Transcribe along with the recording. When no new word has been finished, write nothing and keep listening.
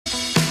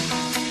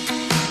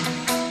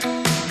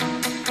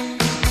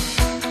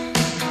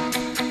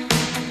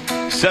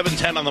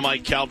7:10 on the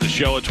Mike Calta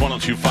Show at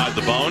 102.5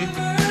 The Bone.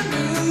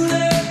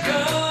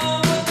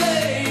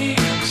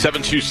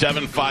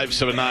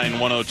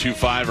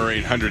 727-579-1025 or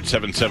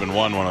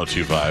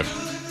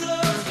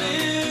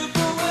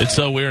 800-771-1025. It's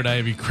so weird. I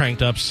have you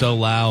cranked up so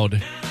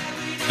loud.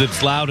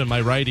 It's loud in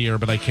my right ear,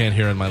 but I can't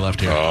hear in my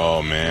left ear.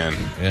 Oh, man.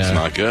 Yeah. It's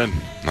not good.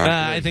 Not good.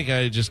 I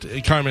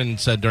think Carmen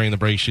said during the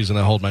break she's going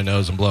to hold my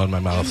nose and blow in my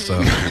mouth.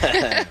 So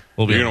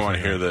we'll be You're going to want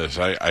to hear this.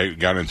 I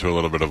got into a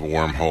little bit of a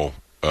wormhole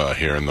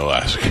here in the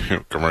last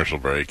commercial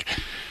break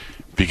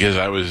because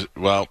I was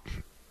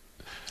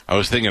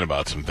thinking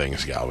about some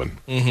things, Galvin.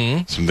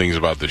 Mm-hmm. Some things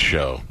about the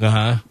show.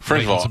 Uh-huh.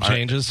 First of all, some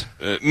changes?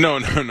 No.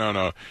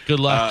 Good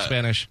luck,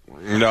 Spanish.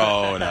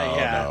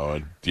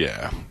 No.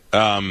 Yeah.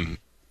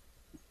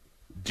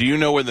 Do you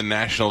know where the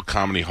National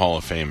Comedy Hall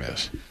of Fame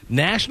is?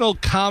 National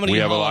Comedy Hall of Fame. We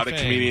have a lot of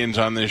comedians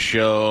on this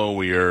show.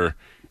 We are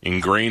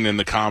ingrained in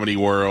the comedy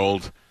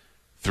world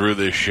through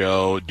this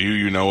show. Do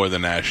you know where the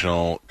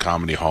National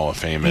Comedy Hall of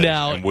Fame is?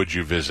 Now, and would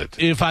you visit?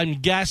 If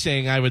I'm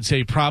guessing, I would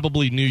say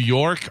probably New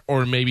York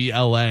or maybe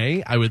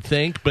L.A., I would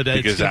think.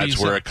 Because that's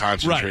where a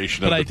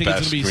concentration of the best comedians are. But I think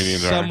it's going to be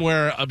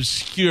somewhere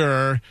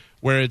obscure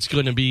where it's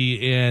going to be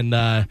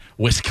in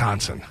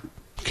Wisconsin.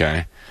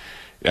 Okay.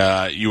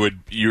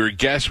 Your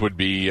guess would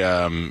be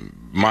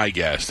my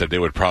guess that they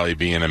would probably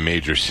be in a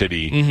major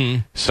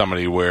city,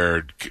 someplace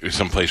where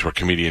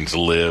comedians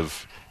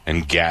live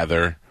and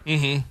gather.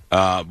 Mm-hmm.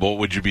 But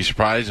would you be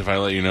surprised if I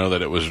let you know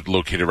that it was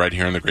located right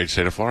here in the great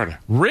state of Florida?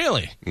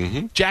 Really?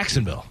 Mm-hmm.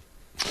 Jacksonville?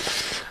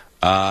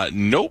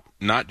 Nope,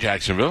 not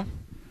Jacksonville.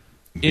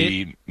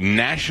 The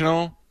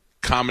National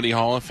Comedy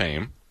Hall of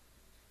Fame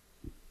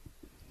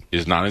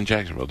is not in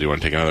Jacksonville. Do you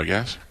want to take another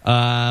guess?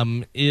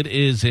 It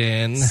is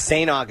in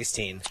St.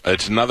 Augustine.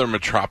 It's another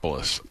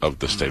metropolis of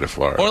the state of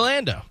Florida.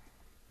 Orlando.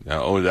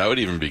 No, that would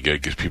even be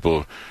good because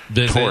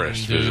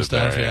tourists visit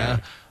stuff,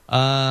 there.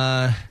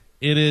 Yeah.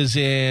 It is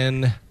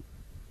in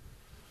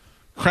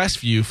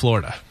Crestview,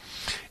 Florida.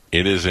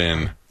 It is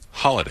in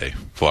Holiday,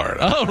 Florida.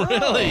 Oh,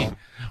 really?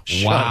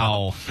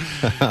 Wow.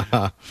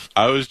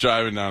 I was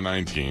driving down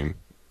 19,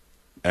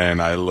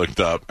 and I looked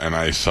up, and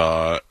I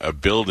saw a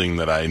building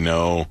that I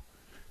know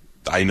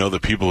the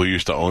people who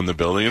used to own the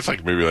building. It's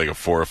maybe a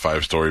 4 or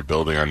 5 story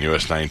building on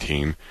US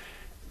 19.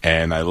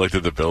 And I looked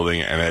at the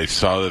building and I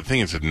saw the thing.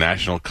 It said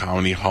National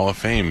Comedy Hall of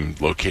Fame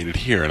located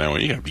here. And I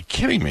went, you gotta be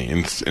kidding me.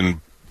 And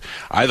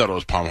I thought it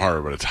was Palm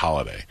Harbor, but it's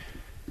Holiday.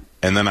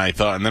 And then I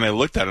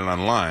looked at it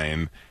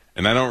online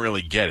and I don't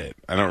really get it.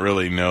 I don't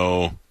really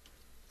know,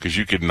 because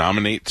you could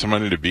nominate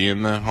somebody to be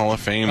in the Hall of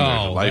Fame.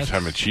 There's a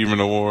Lifetime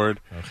Achievement Award.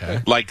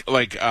 Okay.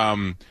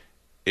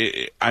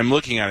 I'm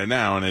looking at it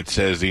now, and it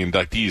says the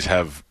inductees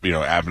have,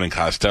 Abbott and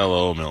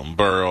Costello, Milton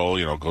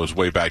Berle, goes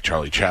way back,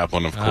 Charlie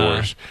Chaplin, of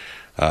course,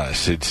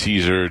 Sid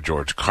Caesar,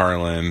 George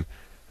Carlin,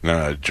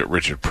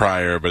 Richard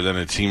Pryor, but then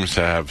it seems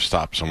to have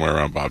stopped somewhere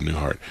around Bob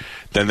Newhart.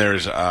 Then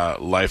there's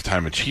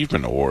Lifetime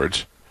Achievement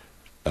Awards.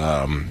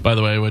 By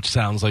the way, which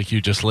sounds like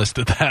you just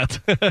listed that.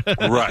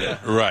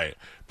 Right.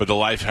 But the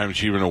Lifetime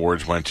Achievement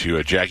Awards went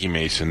to Jackie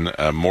Mason,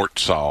 Mort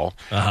Saul,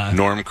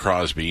 Norm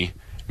Crosby,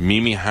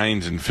 Mimi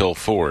Hines and Phil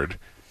Ford,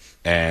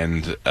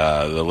 and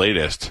the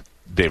latest,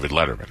 David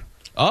Letterman.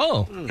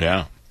 Oh.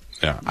 Yeah.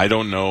 I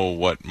don't know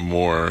what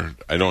more.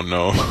 I don't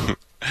know.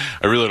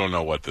 I really don't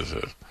know what this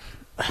is.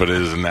 But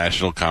it is the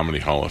National Comedy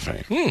Hall of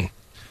Fame.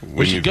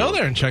 We should go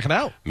there and check it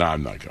out. No,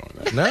 I'm not going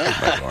there. No?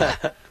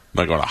 I'm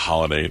not going to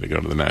Holiday to go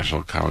to the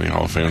National Comedy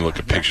Hall of Fame and look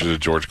at pictures of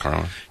George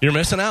Carlin. You're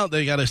missing out.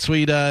 They got a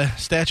sweet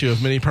statue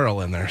of Minnie Pearl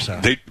in there. So.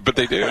 But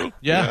they do.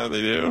 Yeah,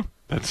 they do.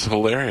 That's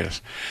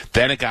hilarious.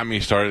 Then it got me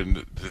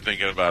started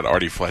thinking about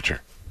Artie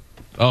Fletcher.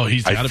 Oh,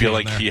 he's got to be in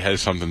there. I feel like he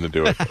has something to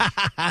do with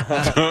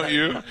it. Don't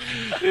you?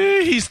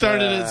 He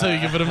started it so he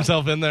could put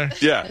himself in there.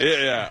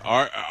 Yeah.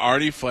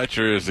 Artie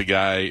Fletcher is the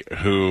guy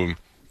who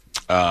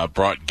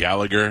brought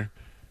Gallagher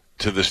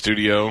to the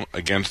studio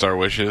against our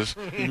wishes,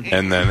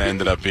 and then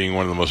ended up being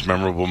one of the most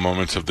memorable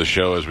moments of the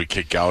show as we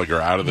kicked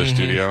Gallagher out of the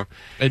studio.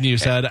 And you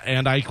said,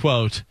 and I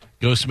quote,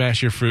 "Go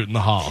smash your fruit in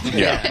the hall."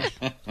 Yeah.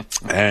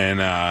 And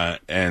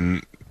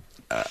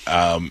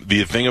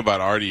the thing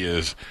about Artie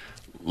is,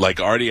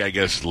 Artie, I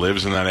guess,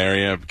 lives in that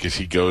area because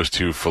he goes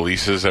to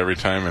Felice's every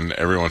time, and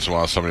every once in a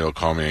while somebody will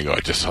call me and go, I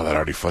just saw that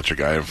Artie Fletcher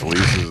guy in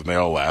Felice's, and they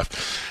all laughed.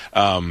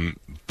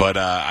 But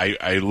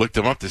I looked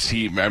him up to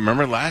see. I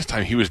remember last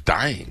time he was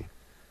dying.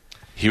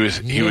 He was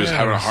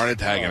having a heart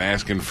attack and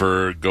asking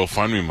for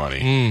GoFundMe money.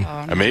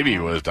 And maybe he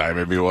was dying,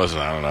 maybe he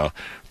wasn't, I don't know.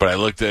 But I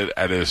looked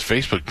at his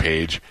Facebook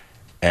page,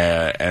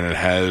 and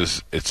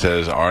it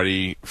says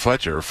Artie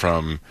Fletcher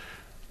from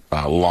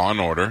Law and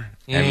Order,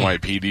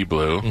 NYPD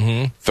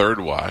Blue, Third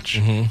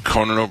Watch,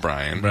 Conan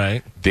O'Brien,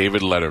 right,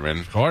 David Letterman,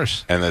 of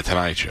course, and The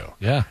Tonight Show.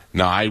 Yeah.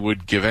 Now, I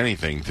would give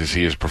anything to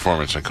see his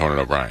performance on Conan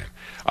O'Brien.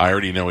 I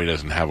already know he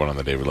doesn't have one on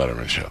the David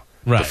Letterman show.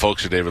 Right. The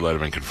folks at David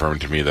Letterman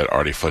confirmed to me that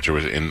Artie Fletcher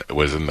was in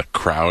the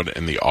crowd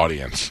in the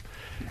audience,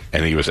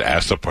 and he was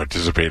asked to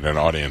participate in an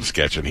audience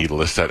sketch, and he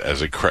listed that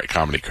as a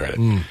comedy credit.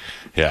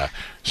 Yeah.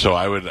 So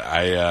I would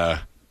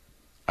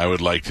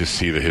like to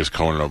see his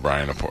Conan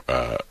O'Brien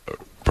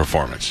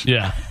performance.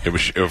 Yeah.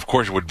 Of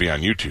course, it would be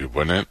on YouTube,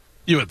 wouldn't it?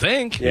 You would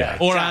think. Yeah.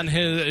 Or on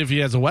his, if he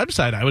has a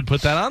website, I would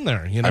put that on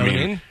there. You know what I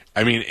mean?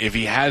 I mean, if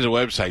he has a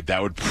website,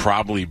 that would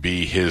probably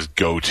be his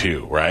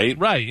go-to, right?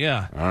 Right,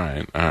 yeah. All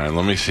right.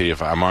 Let me see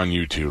if I'm on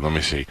YouTube. Let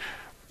me see.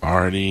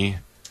 Artie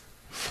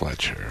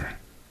Fletcher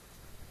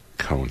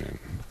Conan.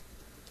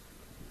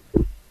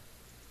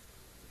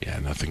 Yeah,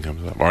 nothing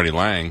comes up. Artie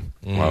Lang.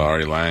 Well,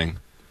 Artie Lang.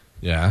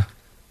 Yeah.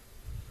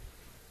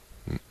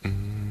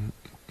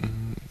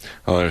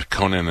 Oh, there's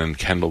Conan and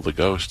Kendall the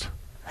Ghost.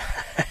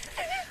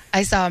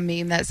 I saw a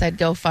meme that said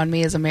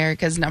GoFundMe is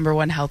America's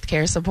 #1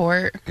 healthcare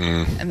support,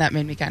 and that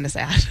made me kind of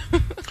sad.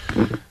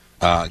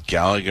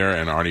 Gallagher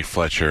and Artie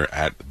Fletcher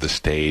at the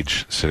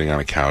stage, sitting on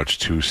a couch,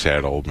 two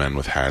sad old men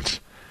with hats.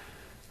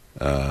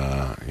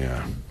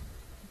 Yeah.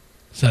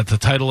 Is that the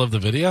title of the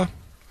video?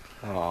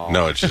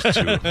 No, it's just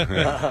two.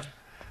 Yeah.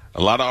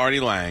 A lot of Artie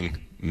Lang,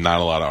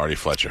 not a lot of Artie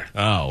Fletcher.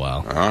 Oh,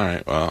 well. All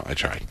right. Well, I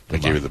tried. I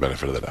gave you the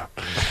benefit of the doubt.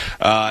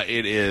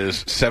 It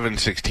is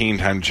 7:16.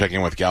 Time to check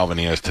in with Galvin.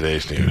 He has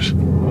today's news. And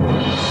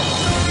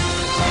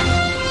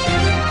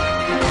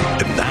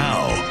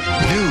now,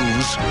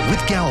 news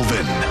with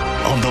Galvin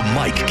on the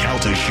Mike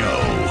Calta Show.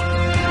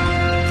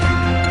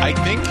 I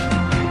think,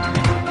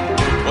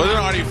 wasn't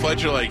Artie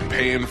Fletcher like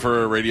paying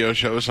for a radio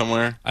show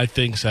somewhere? I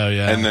think so,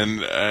 yeah.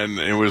 And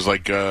it was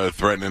like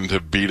threatening to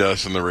beat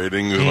us in the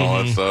ratings and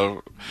all that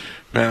stuff.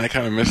 Man, I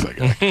kind of miss that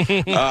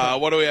guy.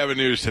 What do we have in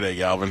news today,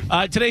 Galvin?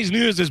 Today's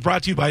news is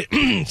brought to you by,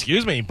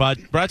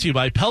 brought to you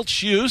by Pelt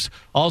Shoes.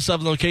 All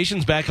 7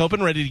 locations back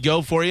open, ready to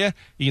go for you.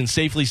 You can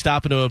safely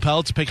stop into a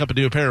Pelt, pick up a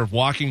new pair of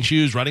walking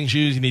shoes, running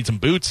shoes. You need some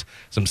boots,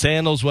 some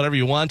sandals, whatever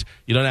you want.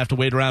 You don't have to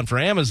wait around for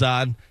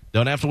Amazon.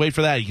 Don't have to wait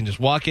for that. You can just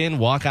walk in,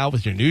 walk out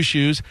with your new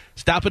shoes.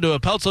 Stop into a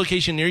Pelts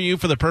location near you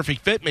for the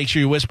perfect fit. Make sure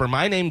you whisper,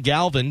 "My name,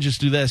 Galvin." Just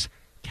do this.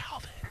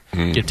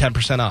 Galvin. Get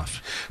 10%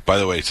 off. By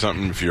the way,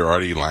 something if you're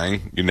Artie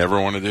Lang, you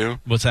never want to do.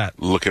 What's that?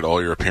 Look at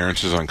all your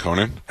appearances on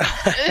Conan.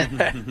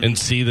 And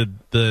see the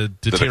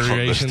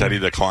deterioration. The steady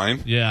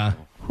decline. Yeah.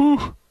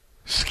 Whew.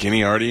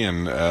 Skinny Artie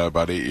and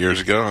about 8 years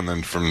ago, and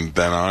then from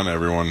then on,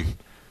 everyone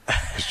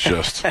is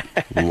just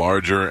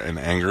larger and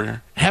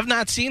angrier. Have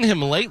not seen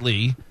him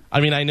lately.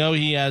 I mean, I know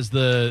he has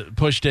the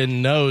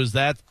pushed-in nose,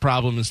 that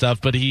problem and stuff,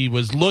 but he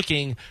was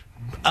looking,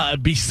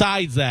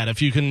 besides that,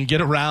 if you can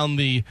get around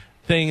the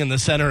thing in the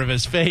center of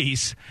his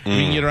face, you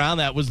can get around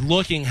that, was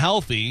looking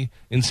healthy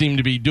and seemed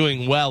to be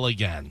doing well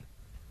again.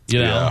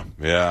 You know?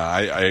 Yeah.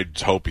 I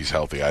hope he's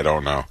healthy. I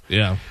don't know.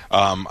 Yeah.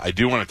 I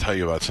do want to tell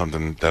you about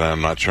something that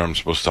I'm not sure I'm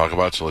supposed to talk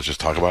about, so let's just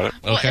talk about it.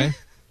 Okay.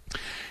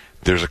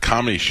 There's a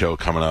comedy show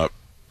coming up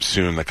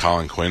soon that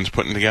Colin Quinn's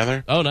putting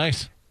together. Oh,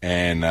 nice.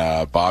 And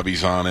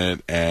Bobby's on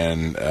it,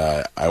 and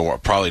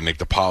probably Nick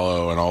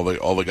DiPaolo and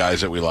all the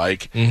guys that we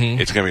like.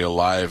 It's going to be a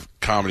live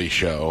comedy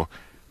show,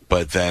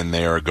 but then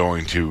they are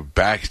going to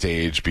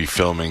backstage be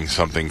filming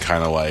something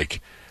kind of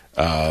like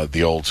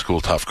the old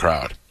school Tough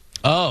Crowd.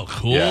 Oh,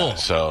 cool. Yeah,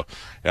 so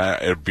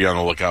be on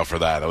the lookout for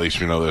that. At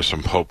least we know there's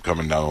some hope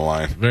coming down the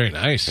line. Very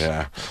nice.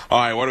 Yeah. All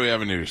right, what do we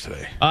have in news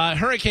today?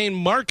 Hurricane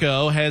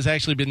Marco has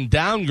actually been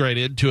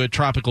downgraded to a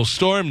tropical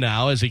storm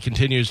now as it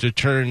continues to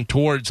turn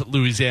towards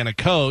Louisiana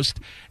coast.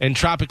 And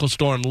Tropical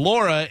Storm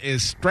Laura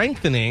is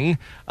strengthening.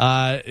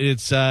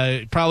 It's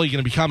probably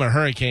going to become a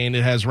hurricane.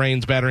 It has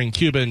rains battering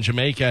Cuba and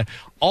Jamaica,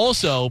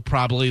 also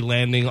probably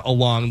landing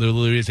along the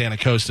Louisiana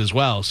coast as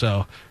well.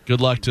 So good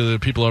luck to the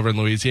people over in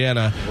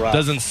Louisiana. Rough.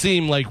 Doesn't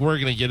seem like we're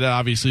going to get it.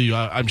 Obviously,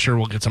 I'm sure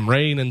we'll get some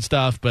rain and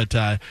stuff, but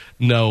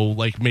no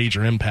like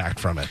major impact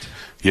from it.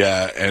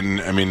 Yeah, and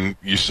I mean,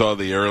 you saw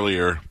the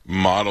earlier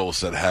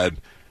models that had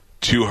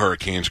 2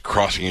 hurricanes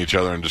crossing each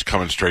other and just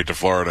coming straight to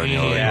Florida. And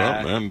you're like,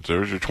 well, man,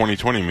 there's your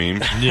 2020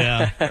 meme.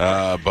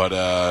 Yeah.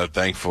 But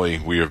thankfully,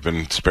 we have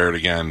been spared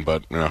again.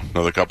 But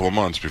another couple of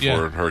months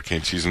before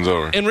hurricane season's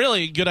over. And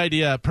really, good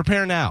idea.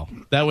 Prepare now.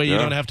 That way you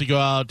don't have to go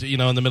out, in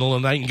the middle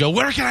of the night and go,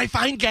 where can I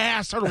find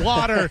gas or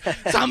water?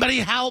 Somebody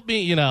help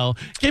me,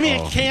 Give me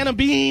a can of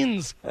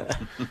beans.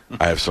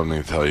 I have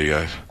something to tell you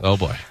guys. Oh,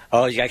 boy.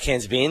 Oh, you got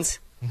cans of beans?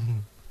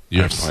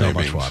 You have plenty so of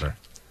much beans. water.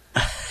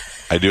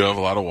 I do have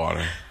a lot of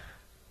water.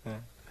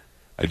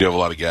 I do have a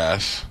lot of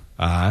gas.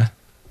 But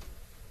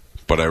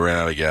I ran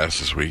out of gas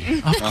this week.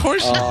 Of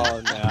course you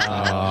Oh,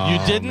 no.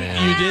 You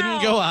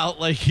didn't go out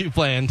like you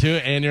planned to,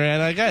 and you're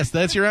out of gas.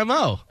 That's your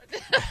MO.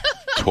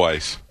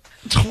 Twice.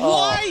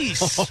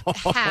 Twice!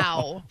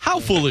 How? How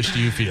foolish do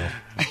you feel?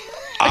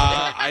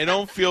 I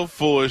don't feel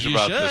foolish You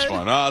about this should.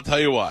 one. I'll tell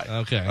you why.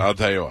 Okay. I'll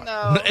tell you why.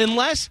 No.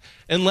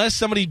 Unless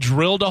somebody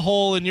drilled a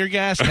hole in your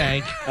gas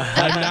tank,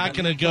 I'm not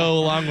going to go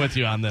along with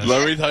you on this.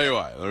 Let me tell you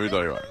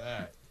why.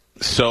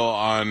 So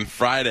on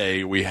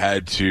Friday, we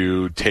had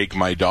to take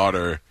my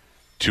daughter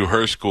to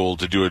her school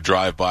to do a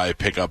drive-by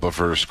pickup of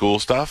her school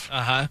stuff.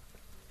 Uh-huh.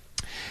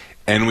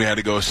 And we had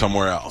to go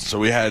somewhere else. So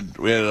we had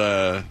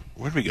where'd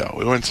we go?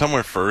 We went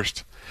somewhere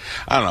first.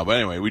 I don't know, but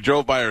anyway, we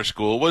drove by her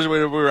school. We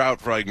were out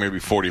for like maybe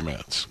 40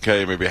 minutes,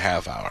 okay, maybe a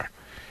half hour.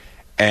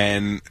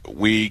 And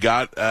we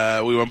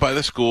went by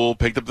the school,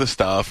 picked up the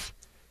stuff,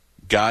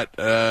 got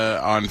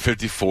on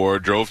 54,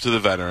 drove to the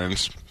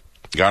Veterans,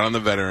 got on the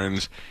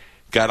Veterans,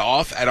 got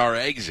off at our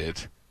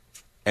exit,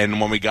 and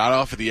when we got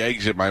off at the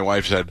exit, my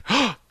wife said,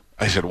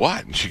 I said,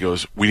 what? And she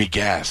goes, we need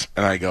gas.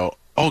 And I go,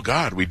 oh,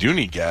 God, we do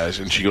need gas.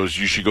 And she goes,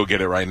 you should go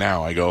get it right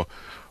now. I go,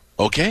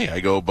 okay. I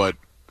go, but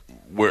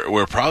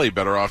we're probably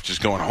better off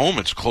just going home.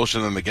 It's closer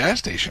than the gas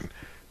station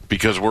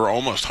because we're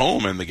almost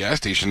home and the gas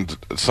station's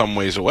some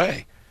ways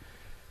away.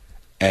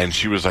 And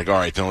she was like, all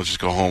right, then let's just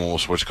go home and we'll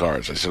switch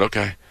cars. I said,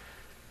 okay.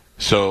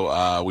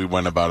 So we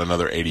went about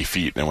another 80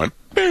 feet and it went,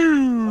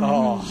 boom,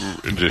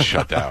 and just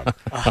shut down.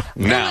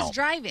 Who was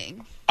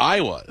driving?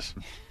 I was.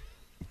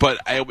 But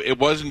it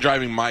wasn't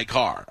driving my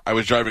car. I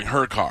was driving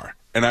her car.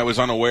 And I was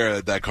unaware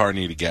that that car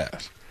needed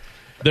gas.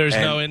 There's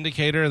no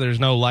indicator? There's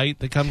no light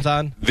that comes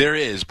on? There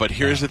is, but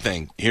here's the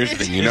thing.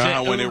 You know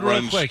how when it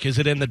runs... Real quick, is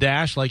it in the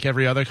dash like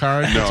every other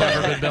car that's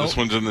ever been built? This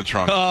one's in the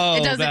trunk. Oh,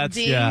 it doesn't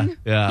ding?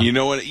 Yeah. You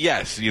know what?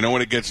 Yes. You know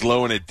when it gets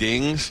low and it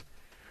dings?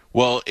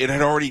 Well, it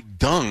had already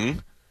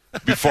dung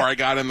before I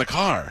got in the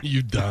car.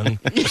 You done.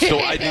 So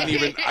I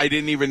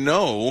didn't even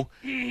know,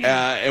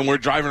 and we're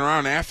driving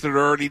around after it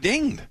already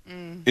dinged.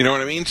 You know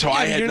what I mean? So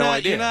I had no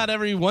idea. You're not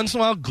every once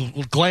in a while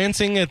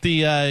glancing at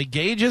the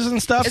gauges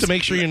and stuff to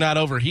make sure you're not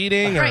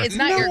overheating? Right, it's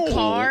not your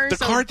car. The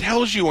car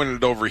tells you when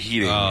it's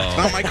overheating. Oh. It's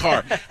not my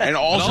car. And It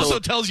also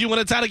tells you when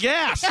it's out of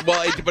gas.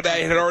 Well, but I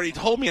had already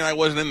told me and I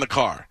wasn't in the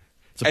car.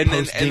 It's a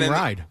post-ding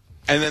ride.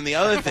 And then the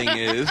other thing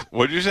is,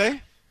 what did you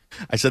say?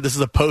 I said this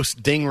is a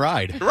post-ding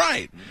ride.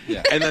 Right.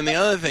 Yeah. And then the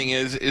other thing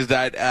is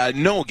that,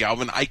 no,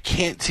 Galvin, I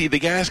can't see the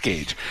gas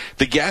gauge.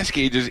 The gas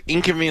gauge is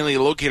inconveniently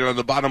located on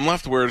the bottom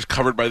left where it's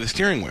covered by the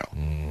steering wheel.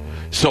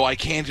 So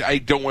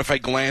if I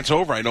glance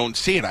over, I don't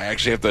see it. I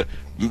actually have to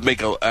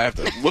I have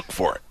to look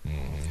for it.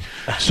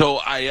 So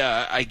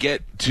I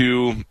get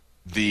to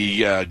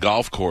the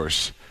golf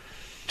course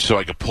so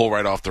I could pull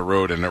right off the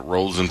road and it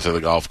rolls into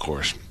the golf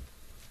course.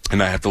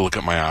 And I have to look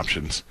at my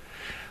options.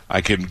 I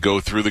could go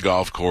through the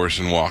golf course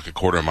and walk a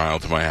quarter mile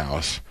to my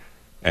house,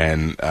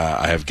 and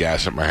I have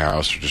gas at my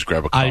house, or just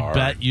grab a car. I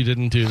bet you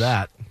didn't do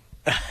that.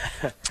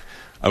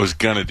 I was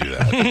going to do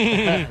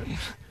that.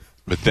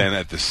 But then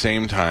at the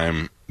same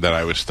time that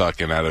I was stuck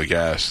and out of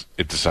gas,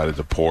 it decided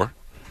to pour.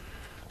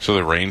 So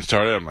the rain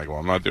started. I'm like, well,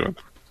 I'm not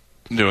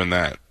doing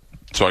that.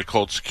 So I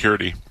called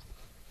security,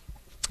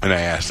 and I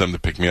asked them to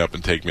pick me up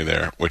and take me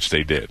there, which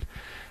they did.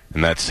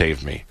 And that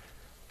saved me.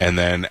 And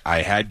then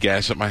I had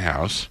gas at my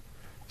house.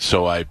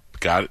 So I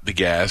got the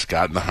gas,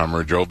 got in the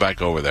Hummer, drove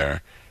back over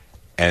there,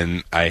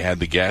 and I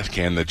had the gas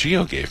can that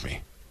Gio gave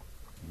me.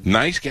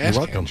 Nice gas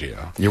can,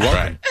 Gio. You're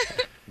welcome.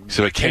 Right.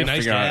 So I can't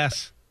figure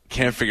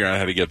out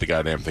how to get the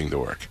goddamn thing to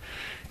work.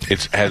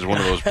 It has one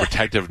of those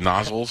protective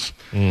nozzles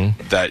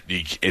that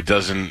it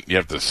doesn't. You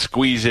have to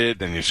squeeze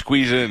it, and you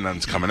squeeze it, and then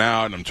it's coming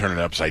out. And I'm turning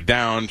it upside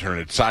down,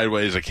 turning it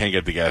sideways. I can't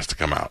get the gas to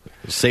come out.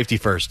 Safety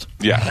first.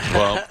 Yeah.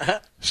 Well,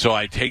 so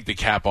I take the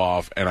cap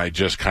off and I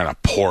just kind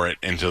of pour it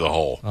into the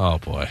hole. Oh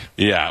boy.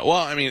 Yeah. Well,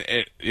 I mean,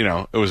 it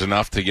was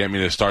enough to get me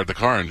to start the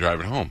car and drive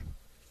it home.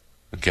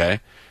 Okay.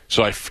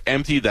 So I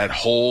emptied that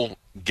whole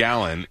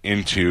gallon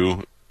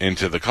into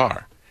the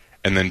car,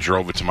 and then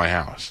drove it to my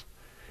house.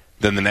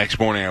 Then the next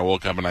morning I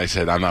woke up and I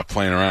said, I'm not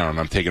playing around.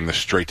 I'm taking this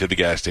straight to the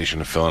gas station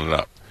and filling it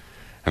up.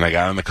 And I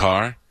got in the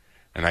car,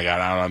 and I got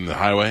out on the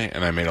highway,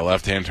 and I made a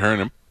left-hand turn,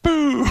 and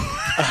boom!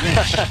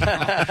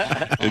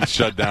 It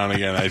shut down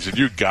again. I said,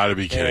 you got to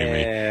be kidding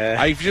me.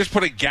 I just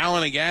put a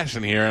gallon of gas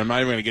in here. I'm not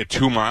even going to get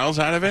 2 miles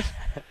out of it?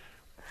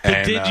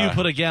 But did you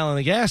put a gallon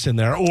of gas in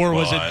there, or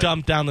was it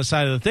dumped down the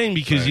side of the thing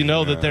because you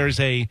know that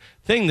there's a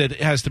thing that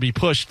has to be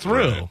pushed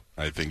through? Right.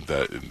 I think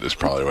that is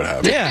probably what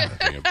happened. Yeah.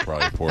 I think it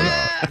probably poured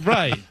out.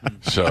 Right.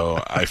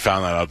 So I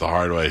found that out the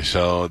hard way.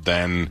 So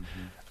then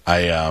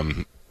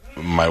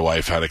my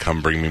wife had to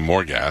come bring me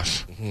more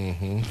gas.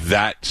 Mm-hmm.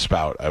 That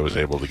spout I was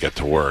able to get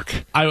to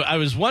work. I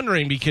was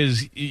wondering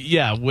because,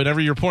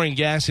 whenever you're pouring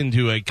gas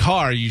into a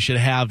car, you should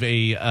have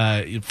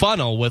a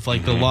funnel with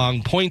like the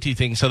long pointy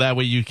thing so that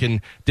way you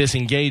can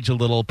disengage a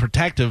little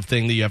protective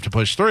thing that you have to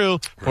push through,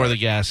 pour the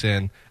gas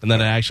in, and then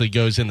it actually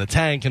goes in the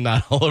tank and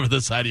not all over the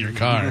side of your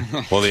car.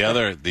 Well, the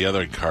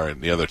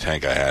other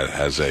tank I had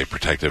has a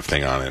protective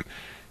thing on it,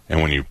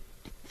 and when you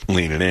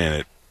lean it in,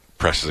 it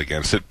presses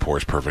against it,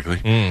 pours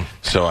perfectly.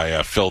 So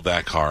I filled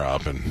that car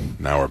up, and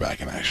now we're back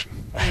in action.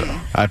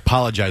 So. I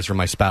apologize for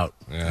my spout.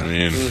 Yeah. I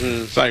mean,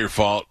 it's not your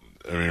fault.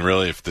 I mean,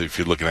 really, if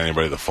you look at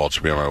anybody, the fault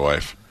should be on my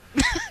wife.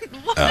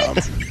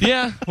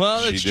 Yeah,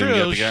 well, it's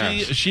true.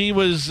 She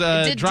was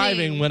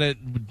driving ding. when it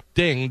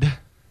dinged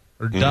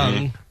or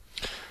dung.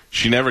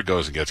 She never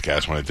goes and gets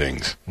gas when it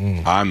dings.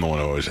 I'm the one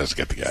who always has to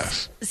get the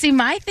gas. See,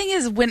 my thing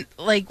is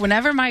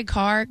whenever my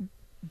car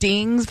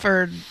dings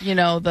for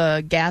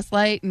the gas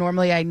light,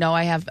 normally I know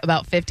I have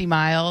about 50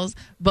 miles,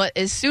 but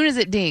as soon as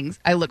it dings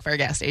I look for a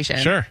gas station.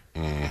 You're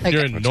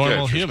a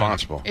normal human.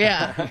 Responsible.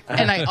 Yeah.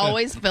 And I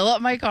always fill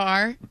up my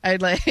car. I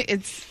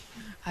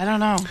don't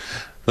know.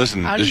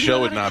 Listen, the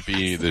show would not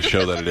be the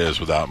show that it is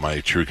without my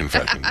true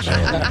confession. So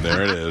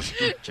there it is.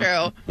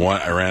 True.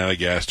 I ran out of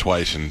gas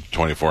twice in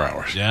 24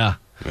 hours. Yeah.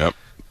 Yep.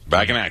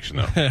 Back in action,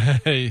 though.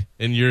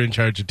 And you're in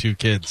charge of 2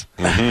 kids.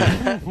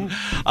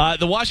 The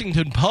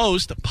Washington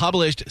Post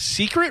published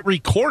secret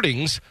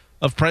recordings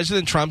of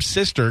President Trump's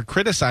sister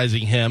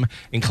criticizing him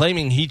and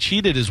claiming he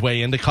cheated his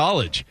way into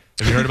college.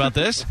 Have you heard about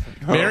this?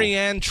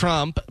 Marianne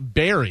Trump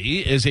Barry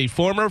is a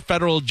former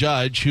federal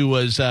judge who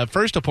was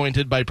first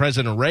appointed by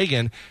President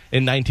Reagan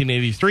in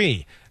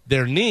 1983.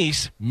 Their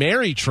niece,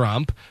 Mary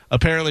Trump,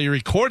 apparently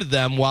recorded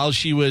them while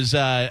she was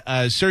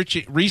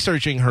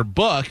researching her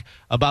book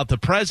about the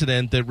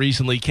president that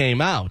recently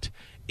came out.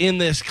 In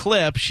this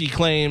clip, she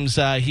claims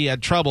he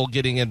had trouble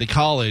getting into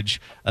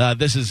college.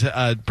 This is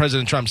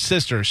President Trump's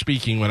sister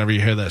speaking whenever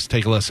you hear this.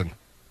 Take a listen.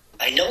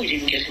 I know he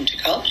didn't get into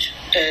college,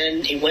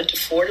 and he went to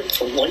Fordham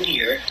for 1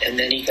 year, and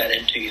then he got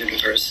into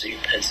University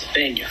of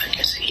Pennsylvania. I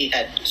guess he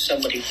had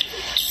somebody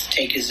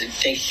take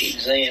the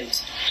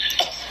exams.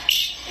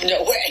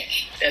 No way.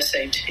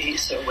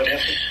 SATs or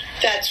whatever.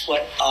 That's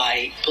what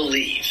I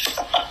believe.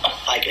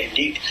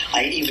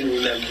 I even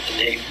remember the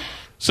name.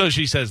 So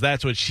she says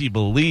that's what she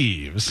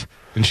believes,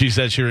 and she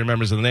says she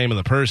remembers the name of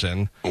the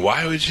person.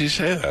 Why would she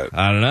say that?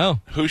 I don't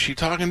know. Who's she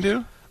talking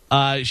to?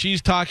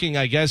 She's talking,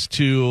 I guess,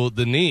 to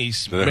the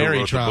niece, Mary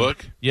wrote Trump. the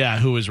book? Yeah,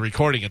 who was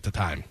recording at the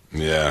time.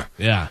 Yeah.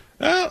 Yeah.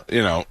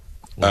 Well,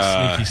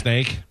 Sneaky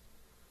snake.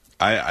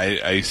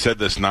 I said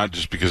this not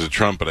just because of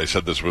Trump, but I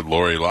said this with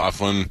Lori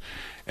Loughlin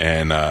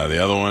and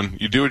the other one.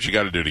 You do what you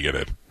got to do to get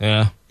it.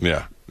 Yeah.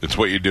 Yeah. It's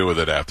what you do with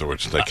it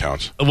afterwards that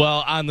counts.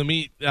 Well, on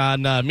Meet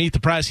the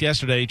Press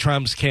yesterday,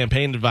 Trump's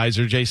campaign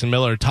advisor, Jason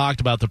Miller,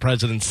 talked about the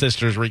president's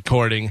sister's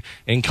recording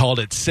and called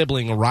it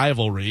sibling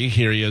rivalry.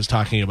 Here he is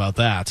talking about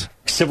that.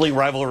 Sibling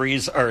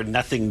rivalries are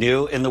nothing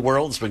new in the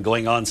world. It's been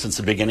going on since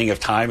the beginning of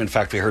time. In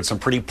fact, we heard some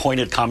pretty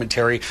pointed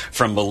commentary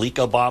from Malik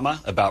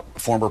Obama about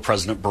former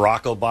President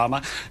Barack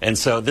Obama. And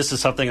so this is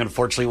something,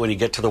 unfortunately, when you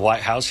get to the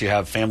White House, you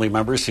have family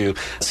members who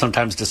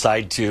sometimes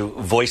decide to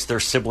voice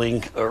their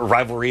sibling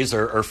rivalries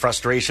or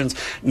frustrations.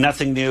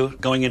 Nothing new.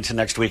 Going into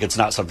next week, it's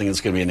not something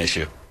that's going to be an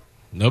issue.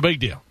 No big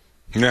deal.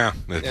 Yeah,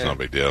 it's no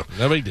big deal.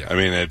 No big deal. I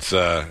mean, it's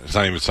not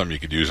even something you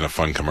could use in a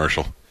fun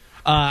commercial.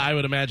 I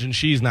would imagine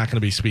she's not going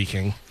to be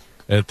speaking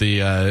at the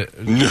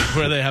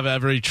where they have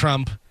every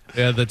Trump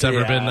that's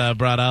ever been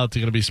brought out.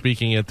 They're going to be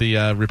speaking at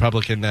the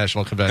Republican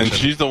National Convention. And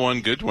she's the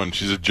one good one.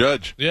 She's a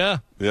judge. Yeah.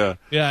 Yeah.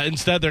 Yeah.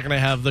 Instead, they're going to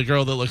have the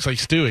girl that looks like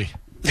Stewie.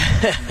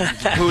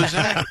 Who is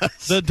that?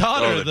 The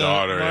daughter. Oh, the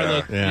daughter,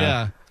 Marla,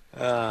 yeah.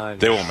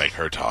 They won't make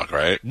her talk,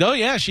 right? No,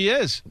 yeah, she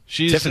is.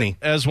 She's Tiffany.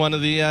 as one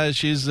of the.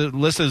 She's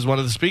listed as one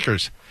of the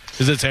speakers.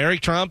 Because it's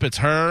Eric Trump, it's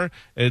her,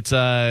 it's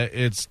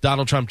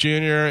Donald Trump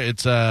Jr.,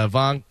 it's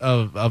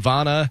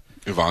Ivana.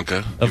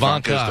 Ivanka.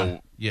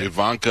 Yeah.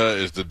 Ivanka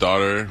is the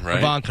daughter, right?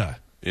 Ivanka.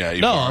 Yeah.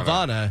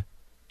 Ivana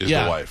is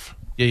the wife.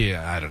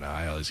 Yeah. I don't know.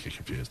 I always get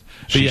confused.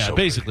 But She's yeah, so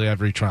basically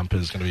every Trump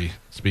is going to be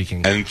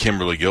speaking. And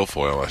Kimberly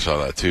Guilfoyle, I saw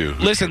that too.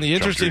 Listen, the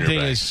interesting thing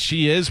is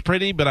she is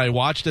pretty, but I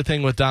watched a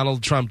thing with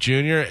Donald Trump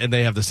Jr. and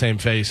they have the same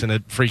face, and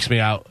it freaks me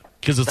out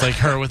because it's like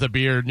her with a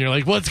beard, and you're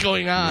like, what's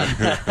going on?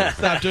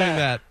 Stop doing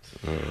that.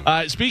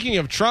 Speaking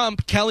of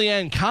Trump,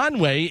 Kellyanne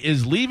Conway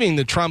is leaving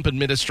the Trump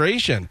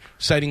administration,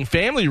 citing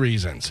family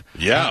reasons.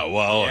 Yeah,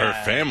 well, her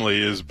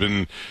family has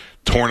been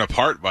torn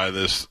apart by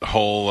this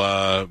whole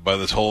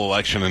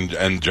election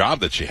and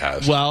job that she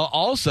has. Well,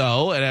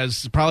 also,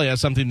 it probably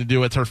has something to do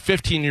with her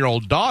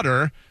 15-year-old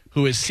daughter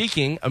who is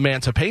seeking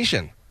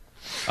emancipation.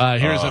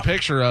 Here's a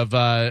picture of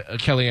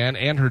Kellyanne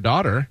and her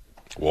daughter.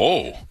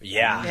 Whoa.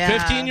 Yeah.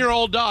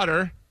 15-year-old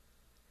daughter.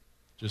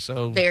 Just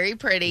so very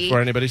pretty. Before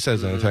anybody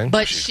says anything.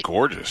 But she's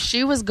gorgeous.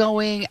 She was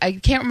going, I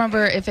can't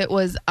remember if it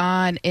was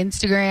on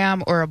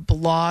Instagram or a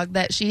blog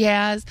that she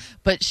has,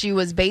 but she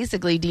was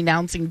basically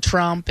denouncing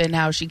Trump and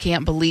how she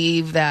can't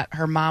believe that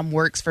her mom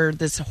works for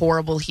this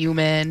horrible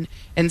human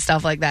and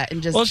stuff like that.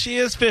 And just well, she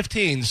is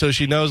 15, so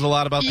she knows a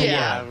lot about the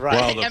world. Right.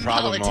 Well, the And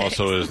problem politics.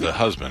 also is the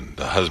husband.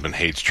 The husband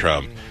hates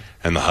Trump,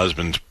 and the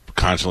husband's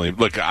constantly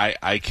look.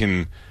 I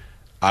can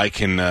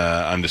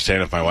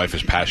understand if my wife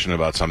is passionate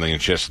about something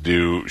and she has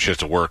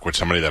to work with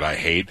somebody that I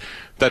hate.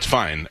 That's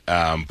fine,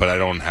 but I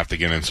don't have to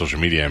get in social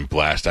media and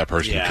blast that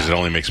person because it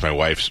only makes my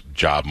wife's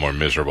job more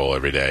miserable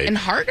every day and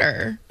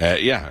harder.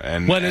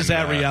 And when is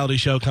that reality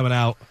show coming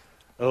out?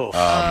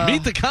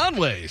 Meet the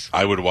Conways.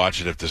 I would watch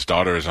it if this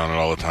daughter is on it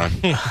all the time.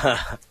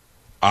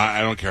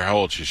 I don't care how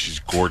old she is. She's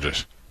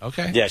gorgeous.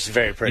 Okay. Yeah, she's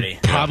very pretty.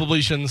 Probably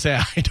shouldn't say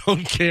I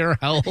don't care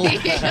how old.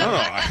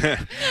 I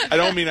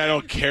don't mean I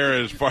don't care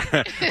as far.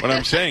 What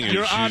I'm saying is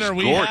Your she's Honor,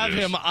 we gorgeous. have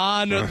him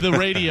on the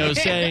radio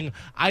saying,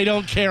 I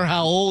don't care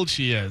how old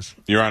she is.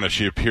 Your Honor,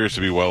 she appears to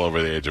be well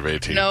over the age of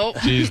 18. Nope.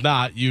 She's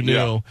not. You knew.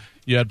 Yeah.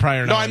 You had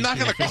prior No, knowledge. I'm not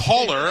going to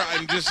call her.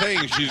 I'm just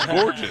saying she's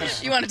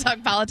gorgeous. You want to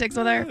talk politics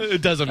with her?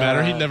 It doesn't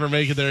matter. He'd never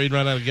make it there. He'd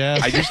run out of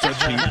gas. I just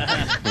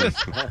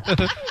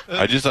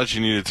thought she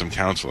needed some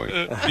counseling.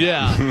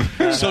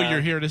 Yeah. So you're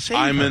here to save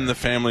I'm her. in the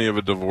family of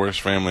a divorced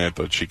family. I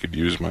thought she could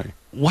use my.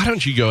 Why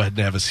don't you go ahead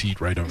and have a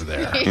seat right over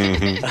there?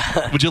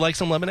 Would you like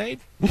some lemonade?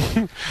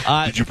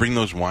 Did you bring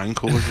those wine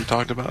coolers you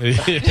talked about?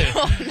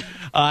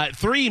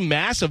 3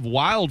 massive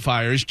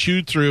wildfires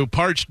chewed through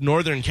parched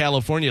Northern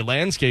California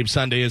landscape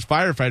Sunday as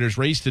firefighters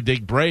raced to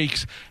dig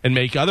breaks and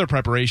make other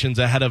preparations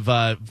ahead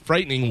of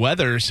frightening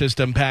weather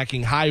system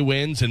packing high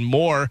winds and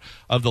more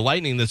of the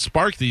lightning that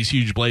sparked these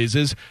huge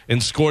blazes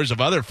and scores of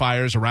other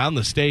fires around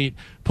the state,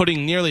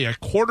 putting nearly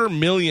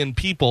 250,000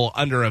 people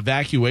under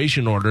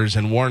evacuation orders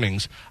and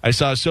warnings. I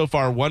saw so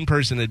far one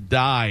person had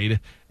died,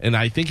 and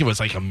I think it was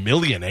like 1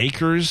 million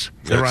acres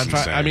that were on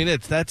fire. Insane. I mean,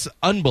 that's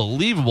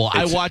unbelievable.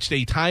 I watched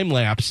a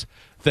time-lapse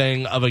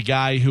thing of a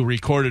guy who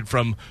recorded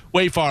from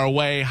way far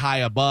away, high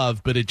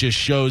above, but it just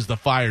shows the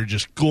fire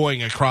just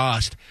going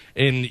across.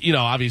 And,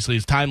 obviously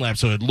it's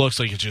time-lapse, so it looks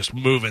like it's just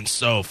moving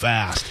so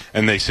fast.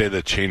 And they say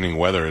that changing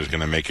weather is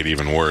going to make it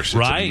even worse.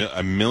 Right. It's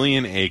 1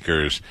 million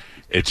acres.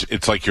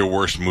 It's like your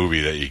worst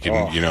movie that you can,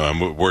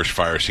 a worst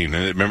fire scene.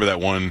 And remember that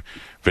one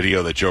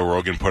video that Joe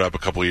Rogan put up a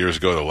couple of years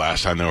ago, the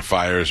last time there were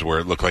fires, where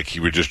it looked like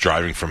you were just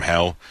driving from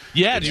hell?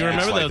 Yeah, do you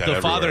remember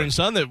the father and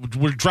son that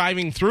were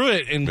driving through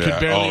it and could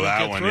barely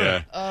get through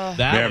it?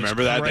 That was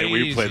remember that?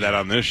 We played that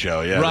on this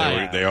show. Yeah,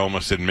 right. They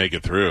almost didn't make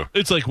it through.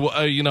 It's like,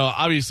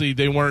 obviously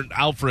they weren't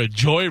out for a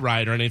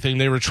joyride or anything.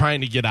 They were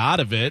trying to get out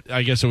of it.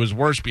 I guess it was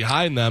worse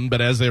behind them,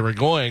 but as they were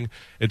going,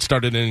 it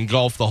started to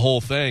engulf the whole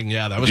thing.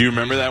 Yeah, that was. Do you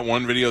remember that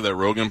one video that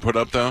Rogan put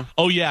up, though?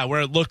 Oh, yeah,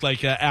 where it looked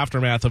like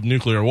aftermath of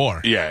nuclear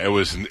war. Yeah, it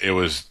was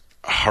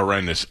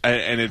horrendous.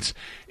 And it's,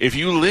 if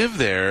you live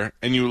there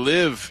and you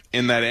live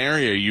in that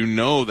area, you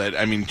know that,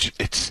 I mean,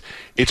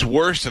 it's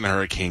worse than a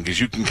hurricane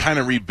because you can kind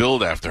of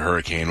rebuild after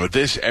hurricane. With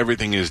this,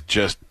 everything is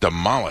just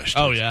demolished.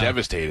 Oh, it's yeah.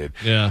 devastated.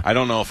 Yeah. I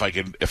don't know if I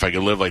could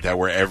live like that,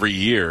 where every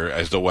year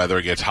as the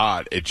weather gets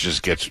hot, it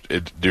just gets,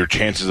 there are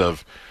chances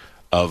of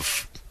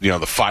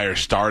the fire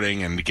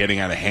starting and getting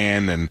out of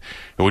hand, and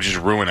it would just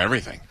ruin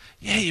everything.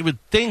 Yeah, you would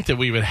think that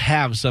we would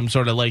have some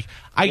sort of I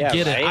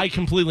get it. I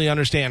completely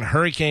understand.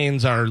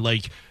 Hurricanes are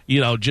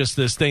just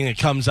this thing that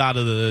comes out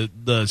of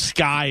the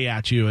sky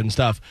at you and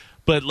stuff.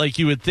 But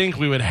you would think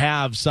we would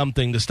have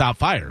something to stop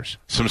fires.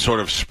 Some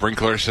sort of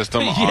sprinkler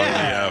system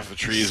on the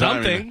trees.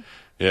 Something. I mean,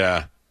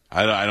 yeah.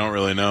 I don't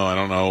really know. I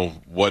don't know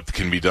what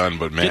can be done,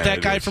 but man. Get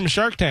that guy from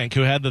Shark Tank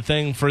who had the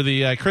thing for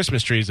the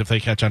Christmas trees if they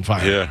catch on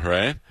fire. Yeah,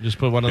 right? Just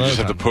put one of those. You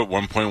just have to put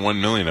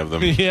 1.1 million of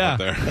them out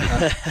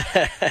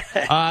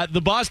there. The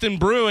Boston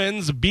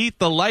Bruins beat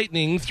the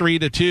Lightning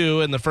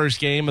 3-2 in the first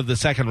game of the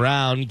second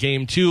round.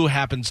 Game 2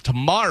 happens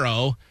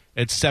tomorrow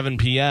at 7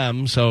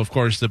 p.m. So, of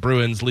course, the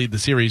Bruins lead the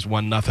series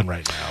 1-0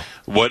 right now.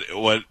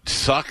 What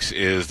sucks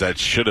is that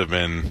should have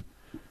been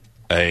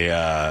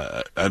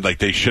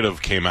they should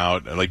have came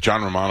out, like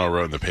John Romano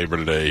wrote in the paper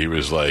today. He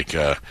was like,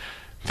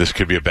 this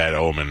could be a bad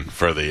omen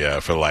for the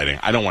Lightning.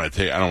 I don't want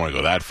to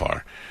go that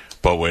far,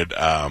 but with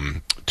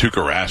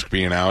Tuukka Rask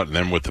being out, and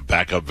then with the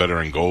backup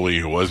veteran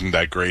goalie who wasn't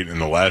that great in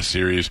the last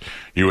series,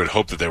 you would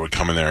hope that they would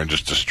come in there and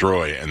just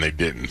destroy, and they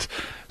didn't.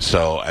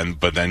 So,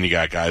 but then you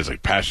got guys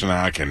like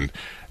Pasternak and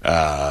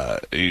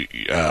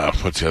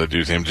what's the other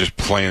dude's name? Just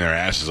playing their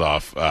asses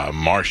off.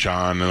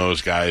 Marchand and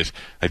those guys,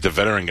 the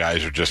veteran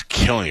guys, are just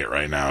killing it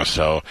right now.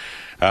 So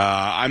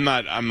I'm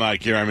not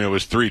giving. I mean, it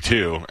was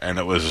 3-2, and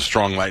it was a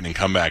strong Lightning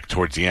comeback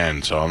towards the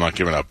end. So I'm not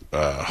giving up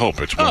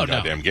hope. It's one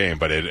goddamn game,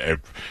 but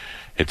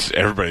it's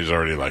everybody's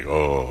already like,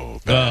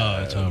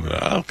 it's over.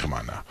 Oh, come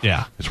on now.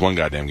 Yeah, it's one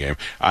goddamn game.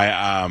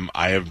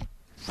 I have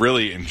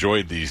really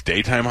enjoyed these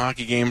daytime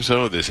hockey games,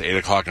 though. This 8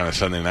 o'clock on a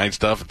Sunday night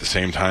stuff at the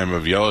same time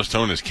of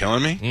Yellowstone is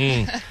killing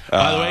me.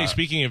 By the way,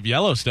 speaking of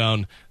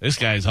Yellowstone, this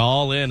guy's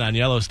all in on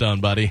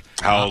Yellowstone, buddy.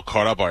 How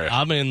caught up are you?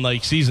 I'm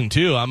in season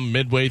 2. I'm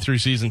midway through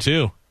season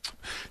 2.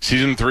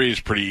 Season 3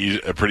 is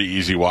a pretty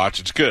easy watch.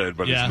 It's good,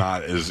 but it's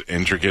not as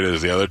intricate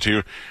as the other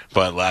two.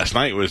 But last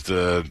night was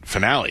the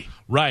finale.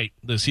 Right,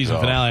 the season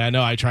finale. I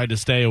know I tried to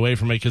stay away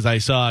from it because I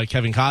saw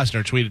Kevin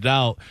Costner tweeted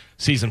out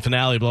season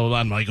finale, blah, blah, blah.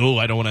 I'm like,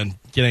 I don't want to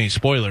get any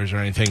spoilers or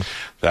anything.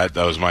 That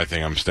was my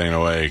thing. I'm staying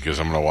away because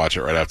I'm going to watch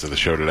it right after the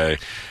show today.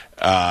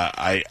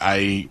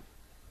 I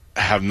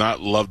have not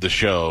loved the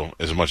show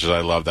as much as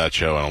I love that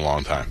show in a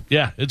long time.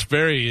 Yeah, it's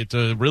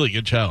a really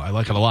good show. I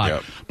like it a lot.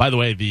 Yep. By the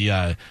way,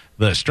 the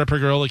stripper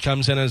girl that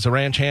comes in as a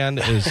ranch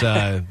hand is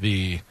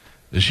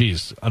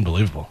she's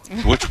unbelievable.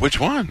 Which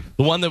one?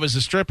 The one that was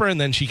a stripper, and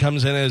then she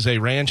comes in as a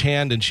ranch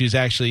hand, and she's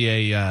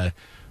actually a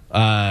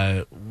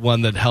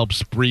one that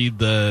helps breed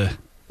the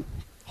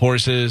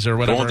horses or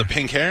whatever. The one with the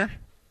pink hair?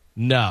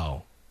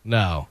 No.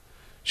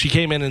 She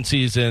came in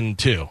season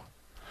 2.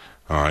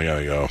 Oh, I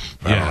gotta go.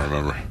 I don't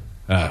remember.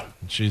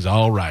 She's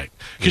all right.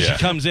 Because she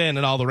comes in,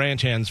 and all the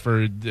ranch hands,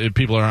 for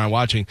people who aren't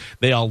watching,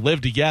 they all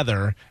live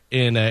together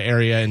in an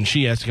area, and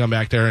she has to come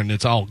back there, and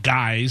it's all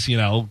guys,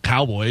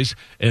 cowboys,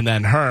 and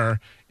then her.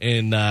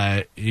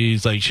 And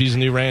he's like, she's a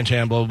new ranch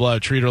hand, blah, blah, blah.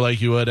 Treat her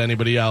like you would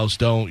anybody else.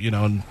 Don't,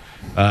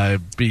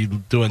 be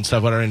doing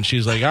stuff with her. And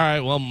she's like, all right,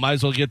 well, might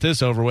as well get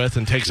this over with,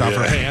 and takes off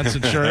her pants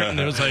and shirt. And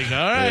it was like, all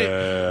right.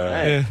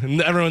 Yeah.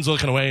 And everyone's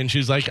looking away. And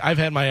she's like, I've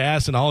had my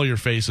ass in all your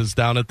faces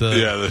down at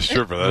the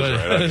stripper.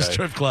 That's right. Okay.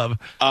 Strip club.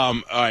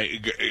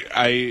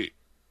 I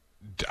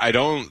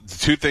don't.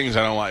 2 things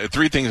I don't like.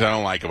 3 things I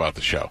don't like about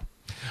the show.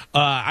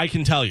 I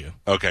can tell you.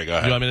 Okay, go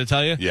ahead. You want me to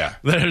tell you? Yeah.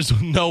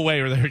 There's no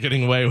way where they're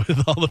getting away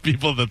with all the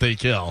people that they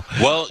kill.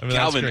 Well, I mean,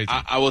 Galvin,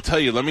 I will tell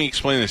you, let me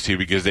explain this to you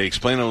because they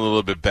explain it a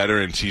little bit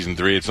better in Season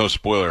 3. It's no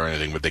spoiler or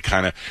anything, but they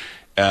kind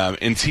of,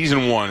 in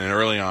Season 1 and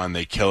early on,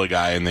 they kill a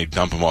guy and they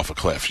dump him off a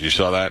cliff. You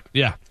saw that?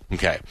 Yeah.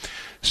 Okay.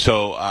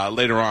 So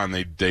later on,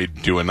 they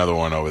do another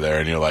one over there,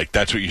 and you're like,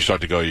 that's what you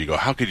start to go. You go,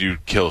 how could you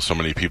kill so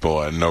many people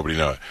and nobody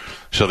know it?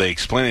 So they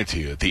explain it to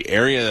you. The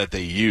area that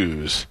they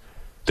use,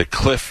 the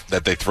cliff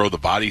that they throw the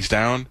bodies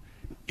down,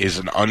 is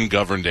an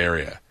ungoverned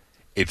area.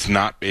 It's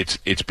not. It's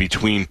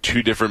between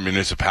two different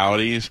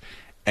municipalities,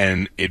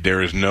 and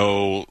there is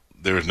no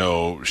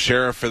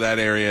sheriff for that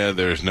area.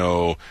 There's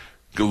no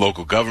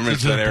local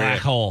government for that area. It's a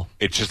black hole.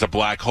 It's just a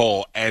black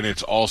hole, and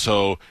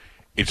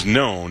it's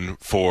known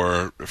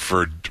for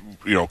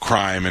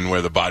crime and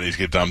where the bodies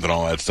get dumped and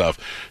all that stuff.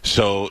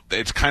 So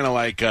it's kind of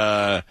like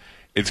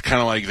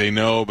they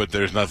know, but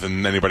there's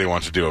nothing anybody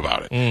wants to do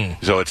about it.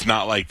 So it's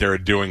not like they're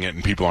doing it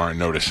and people aren't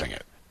noticing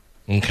it.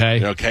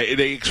 Okay.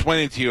 They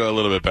explain it to you a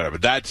little bit better,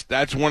 but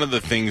that's one of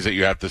the things that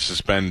you have to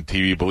suspend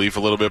TV belief a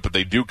little bit. But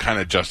they do kind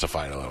of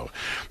justify it a little.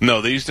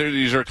 No, these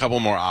are a couple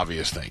more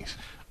obvious things.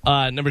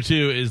 Number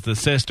 2 is the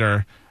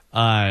sister.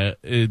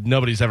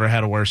 Nobody's ever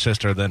had a worse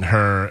sister than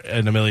her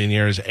in a million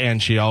years,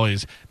 and she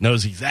always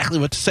knows exactly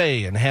what to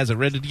say and has it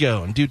ready to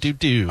go and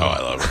do. Oh, I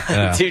love her.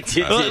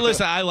 Yeah.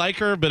 Listen, I like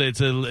her, but it's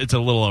a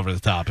little over the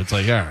top. It's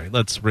like, all right,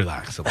 let's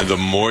relax. The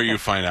more you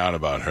find out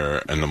about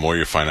her, and the more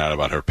you find out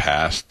about her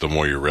past, the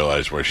more you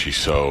realize where she's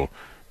so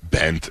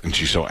bent and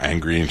she's so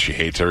angry and she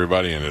hates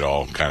everybody, and it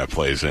all kind it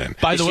plays in.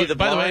 By the way,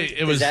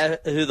 it was is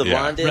that who the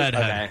blonde is?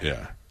 Redhead. Okay.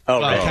 Yeah. Oh,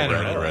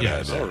 redhead.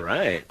 Yes. All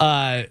right.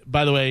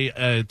 By the way,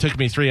 it took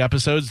me 3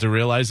 episodes to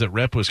realize that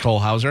Rip was Cole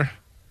Hauser.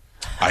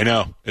 I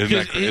know. Isn't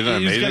that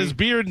amazing? He's got his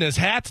beard and his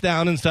hat's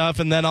down and stuff,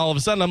 and then all of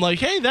a sudden I'm like,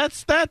 hey,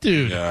 that's that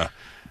dude. Yeah.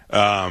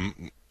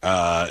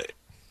 I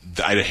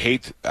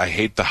hate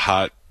the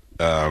hot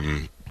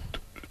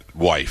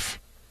wife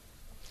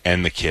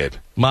and the kid.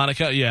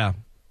 Monica, yeah.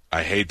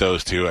 I hate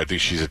those two. I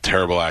think she's a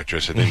terrible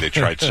actress. I think they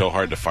tried so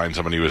hard to find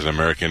somebody who was an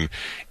American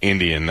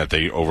Indian that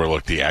they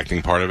overlooked the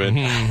acting part of it.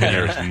 And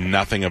there's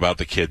nothing about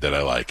the kid that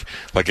I like.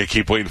 Like, I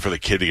keep waiting for the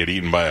kid to get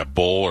eaten by a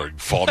bull or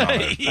fall down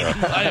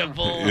by a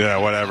bull. Yeah,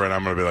 whatever. And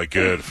I'm going to be like,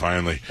 good,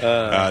 finally.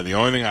 The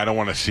only thing I don't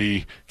want to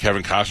see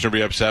Kevin Costner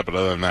be upset, but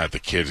other than that, the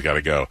kid's got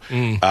to go.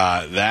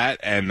 That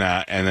and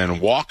then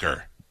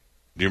Walker.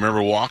 Do you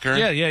remember Walker?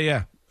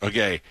 Yeah.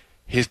 Okay.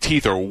 His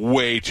teeth are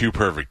way too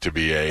perfect to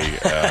be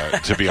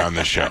to be on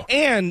this show.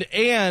 And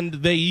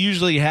they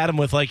usually had him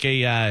with like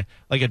a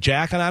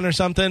jacket on or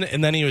something,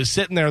 and then he was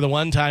sitting there the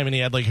one time and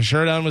he had like a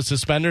shirt on with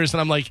suspenders,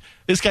 and I'm like,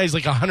 this guy's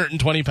like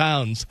 120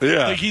 pounds.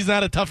 Yeah. Like, he's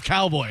not a tough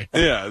cowboy.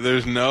 Yeah,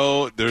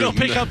 Go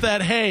pick up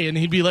that hay, and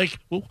he'd be like,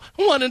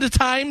 one at a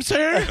time,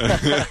 sir.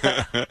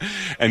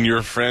 And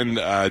your friend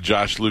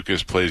Josh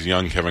Lucas plays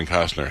young Kevin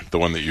Costner, the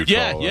one that you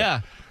call.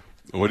 Yeah.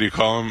 What do you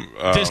call him?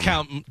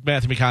 Discount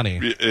Matthew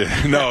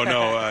McConaughey.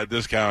 No,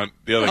 discount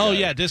the other guy. Oh,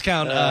 yeah,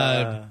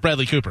 discount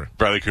Bradley Cooper.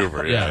 Bradley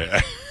Cooper,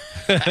 yeah.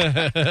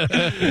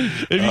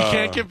 If you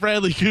can't get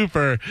Bradley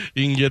Cooper,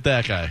 you can get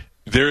that guy.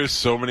 There is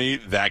so many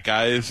that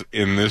guys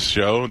in this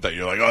show that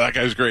you're like, oh, that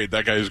guy's great,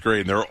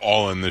 and they're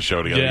all in this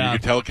show together. Yeah. You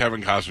can tell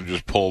Kevin Costner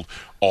just pulled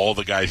all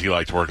the guys he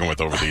liked working with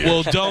over the years.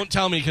 Well, don't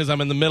tell me because I'm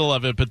in the middle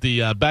of it, but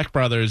the Beck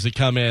brothers that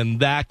come in,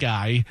 that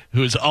guy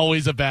who's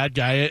always a bad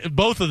guy,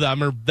 both of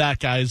them are that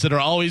guys that are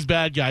always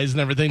bad guys in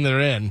everything they're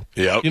in.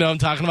 Yep. You know what I'm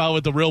talking about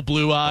with the real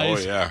blue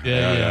eyes? Oh, yeah.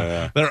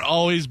 Yeah. They're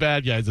always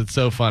bad guys. It's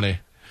so funny.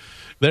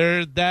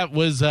 That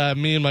was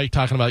me and Mike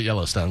talking about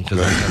Yellowstone.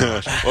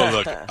 Well,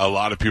 look, a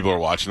lot of people are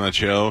watching that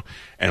show,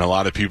 and a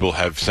lot of people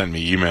have sent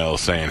me emails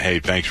saying,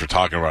 hey, thanks for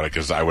talking about it,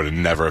 because I would have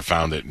never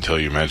found it until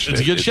you mentioned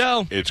It's a good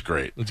show. It's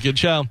great. It's a good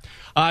show.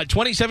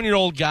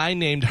 27-year-old guy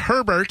named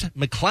Herbert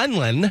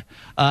McClellan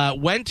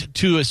went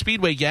to a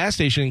Speedway gas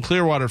station in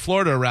Clearwater,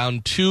 Florida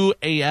around 2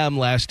 a.m.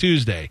 last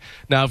Tuesday.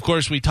 Now, of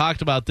course, we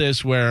talked about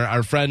this where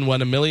our friend won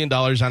 $1 million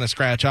on a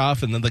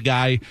scratch-off, and then the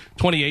guy,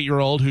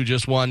 28-year-old, who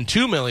just won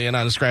 $2 million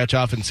on a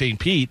scratch-off in St.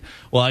 Pete.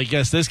 Well, I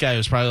guess this guy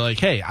was probably like,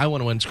 hey, I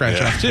want to win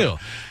scratch-off too.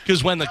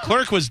 Because when the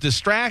clerk was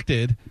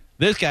distracted,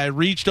 this guy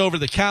reached over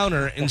the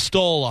counter and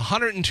stole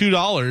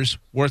 $102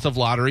 worth of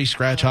lottery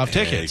scratch-off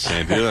tickets. You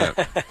can't do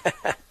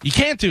that. You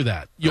can't do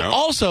that. You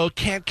also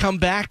can't come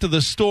back to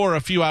the store a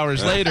few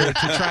hours later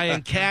to try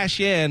and cash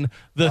in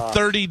the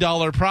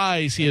 $30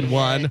 prize he had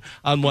won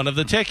on one of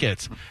the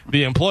tickets.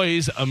 The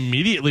employees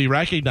immediately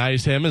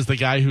recognized him as the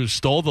guy who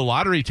stole the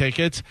lottery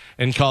tickets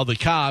and called the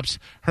cops.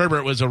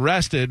 Herbert was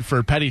arrested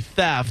for petty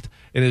theft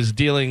and is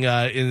dealing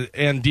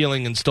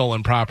in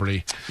stolen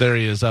property. There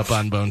he is up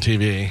on Bone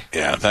TV.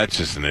 Yeah, that's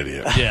just an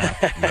idiot. Yeah.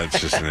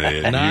 That's just an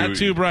idiot. Not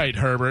too bright,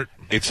 Herbert.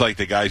 It's like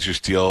the guys who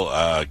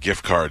steal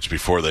gift cards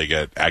before they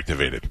get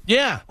activated.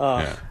 Yeah.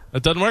 Yeah.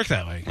 It doesn't work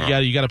that way.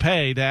 You got to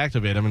pay to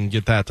activate them and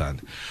get that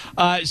done.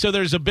 So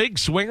there's a big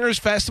swingers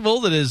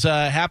festival that is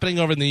happening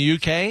over in the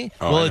UK.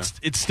 Oh,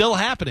 it's still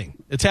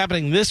happening. It's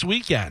happening this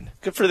weekend.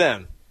 Good for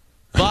them.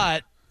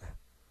 But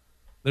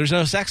There's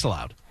no sex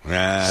allowed.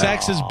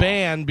 Sex is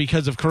banned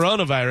because of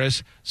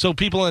coronavirus, so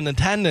people in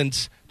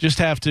attendance just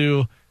have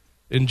to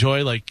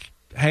enjoy, like,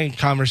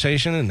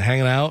 conversation and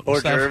hanging out.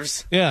 Hors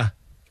d'oeuvres. Yeah.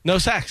 No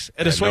sex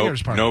at a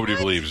swingers party. Nobody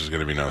believes there's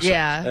going to be no sex.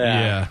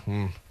 Yeah.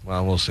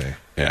 Well, we'll see.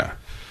 Yeah.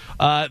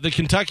 The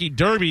Kentucky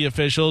Derby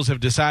officials have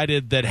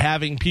decided that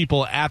having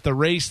people at the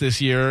race this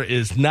year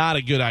is not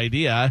a good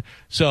idea.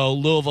 So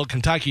Louisville,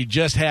 Kentucky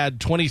just had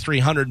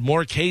 2,300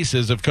 more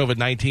cases of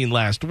COVID-19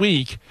 last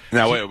week.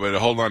 Now, wait,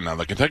 hold on now.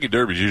 The Kentucky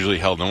Derby is usually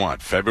held in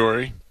what,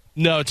 February?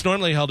 No, it's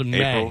normally held in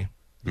April?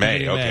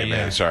 May. Okay,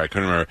 May. Sorry, I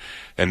couldn't remember.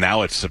 And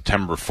now it's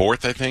September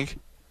 4th, I think?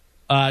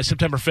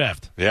 September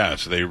 5th. Yeah,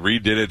 so they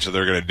redid it, so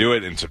they're going to do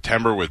it in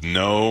September with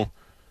no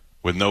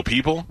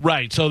people?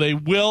 Right, so they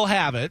will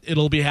have it.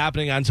 It'll be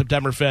happening on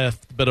September 5th,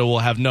 but it will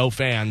have no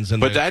fans in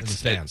the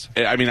stands.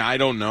 I mean, I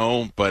don't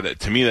know, but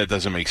to me that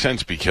doesn't make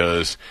sense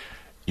because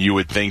you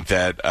would think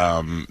that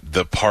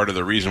the part of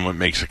the reason what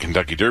makes the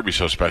Kentucky Derby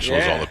so special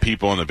is all the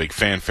people and the big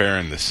fanfare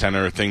and the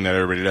center thing that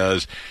everybody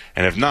does.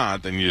 And if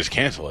not, then you just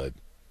cancel it.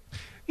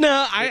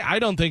 No, I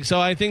don't think so.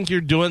 I think you're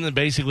doing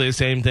basically the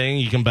same thing.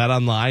 You can bet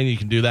online. You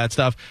can do that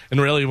stuff.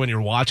 And really, when you're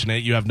watching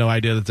it, you have no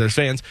idea that there's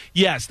fans.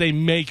 Yes, they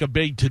make a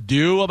big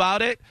to-do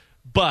about it,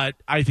 but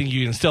I think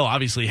you can still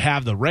obviously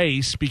have the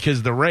race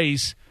because the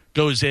race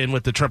goes in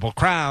with the Triple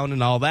Crown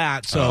and all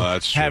that. So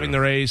having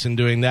the race and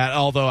doing that,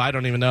 although I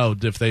don't even know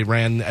if they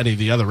ran any of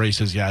the other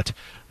races yet.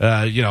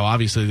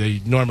 Obviously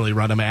they normally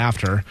run them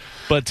after.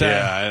 But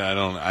I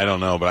don't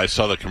know. But I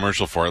saw the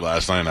commercial for it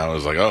last night, and I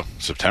was like, oh,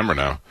 September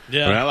now.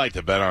 Yeah. I mean, I like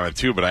to bet on it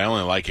too, but I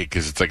only like it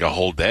because it's like a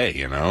whole day,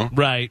 you know?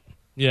 Right.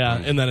 Yeah,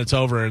 and then it's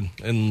over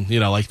and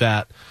like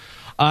that.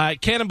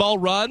 Cannonball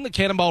Run. The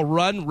Cannonball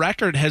Run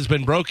record has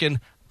been broken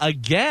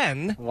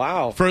again.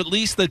 Wow. For at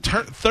least the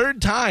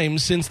third time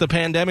since the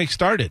pandemic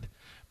started.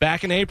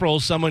 Back in April,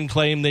 someone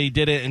claimed they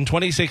did it in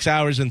 26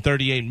 hours and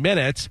 38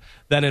 minutes.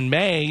 Then in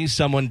May,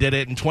 someone did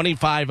it in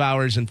 25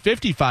 hours and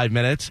 55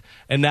 minutes.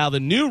 And now the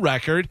new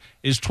record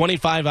is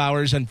 25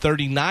 hours and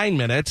 39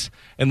 minutes.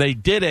 And they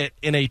did it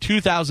in a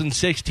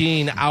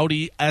 2016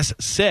 Audi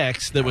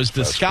S6 that was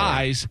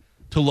disguised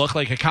to look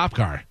like a cop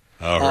car.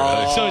 Oh,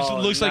 really? So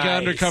it looks like an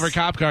undercover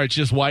cop car. It's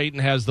just white and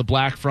has the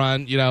black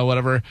front,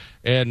 whatever.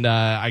 And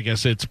I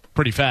guess it's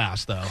pretty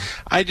fast, though.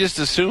 I just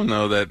assume,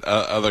 though, that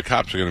other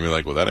cops are going to be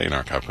like, well, that ain't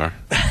our cop car.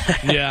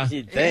 Yeah.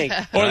 You'd think.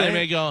 Or they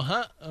may go,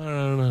 huh? I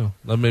don't know.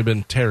 That may have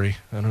been Terry.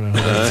 I don't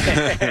know.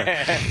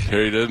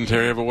 Doesn't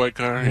Terry have a white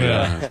car?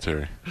 Yeah, that's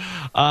Terry.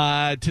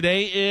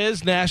 Today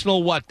is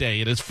National What Day?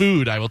 It is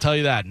food, I will tell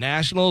you that.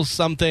 National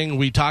something.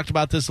 We talked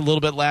about this a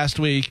little bit last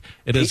week.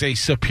 It is a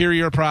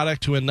superior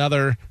product to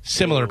another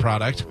similar product.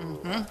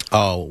 Mm-hmm.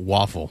 Oh,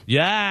 waffle.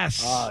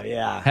 Yes. Oh,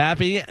 yeah.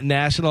 Happy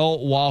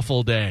National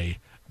Waffle Day.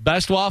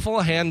 Best waffle,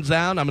 hands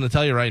down, I'm going to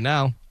tell you right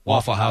now.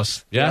 Waffle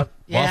House. Yeah? Yep.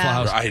 Waffle Yeah.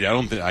 House. I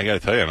got to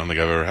tell you, I don't think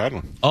I've ever had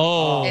one.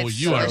 Oh, It's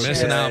you so are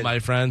missing good. out, my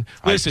friend.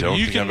 I Listen, don't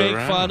you think can I've make ever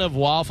had fun one. of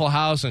Waffle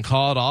House and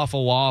call it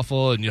awful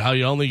waffle and how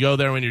you only go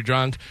there when you're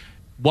drunk.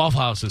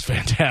 Waffle House is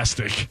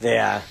fantastic.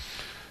 Yeah.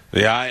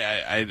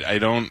 Yeah, I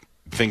don't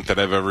think that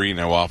I've ever eaten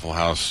at Waffle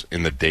House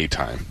in the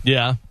daytime.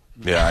 Yeah.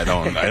 Yeah,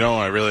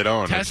 I really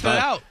don't. Test It's not-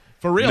 it out.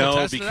 For real, No,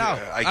 test it because out.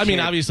 I I mean,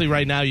 can't- obviously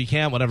right now you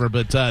can't, whatever,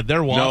 but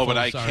their waffles No, but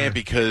I can't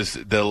because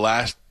the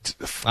last,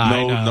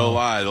 I know. no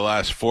lie, the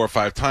last 4 or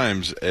 5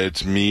 times,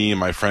 it's me and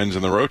my friends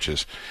and the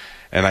roaches.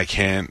 And I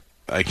can't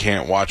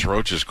watch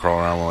roaches crawl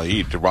around while I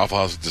eat. The Waffle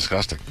House is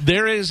disgusting.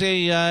 There is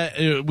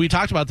we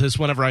talked about this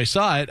whenever I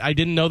saw it. I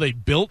didn't know they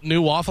built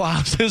new Waffle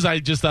Houses. I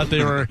just thought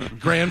they were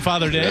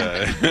grandfathered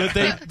in.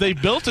 But they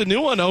built a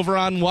new one over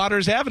on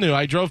Waters Avenue.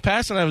 I drove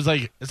past and I was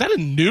like, is that a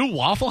new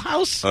Waffle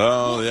House?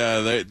 Oh,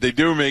 yeah, they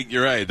do make,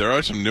 you're right. There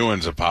are some new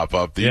ones that pop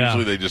up.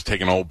 Usually they just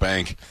take an old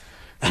bank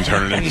and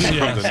turn it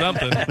into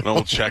something. An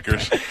old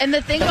Checkers. And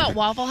the thing about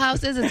Waffle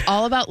House is it's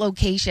all about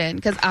location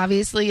because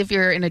obviously if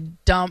you're in a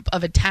dump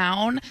of a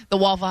town, the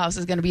Waffle House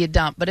is going to be a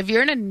dump. But if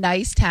you're in a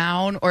nice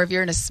town or if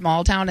you're in a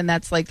small town and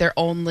that's like their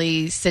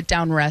only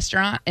sit-down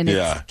restaurant and it's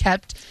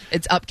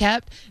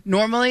upkept,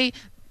 normally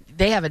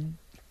they have an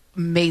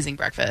amazing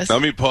breakfast.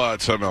 Let me pull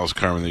out something else,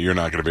 Carmen, that you're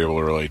not going to be able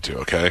to relate to,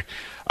 okay?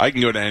 I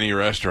can go to any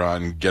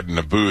restaurant and get in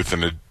a booth,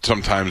 and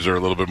sometimes they're a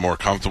little bit more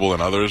comfortable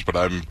than others, but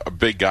I'm a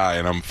big guy,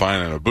 and I'm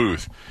fine in a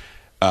booth,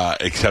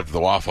 except the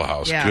Waffle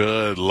House. Yeah.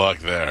 Good luck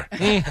there.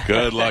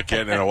 Good luck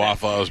getting in a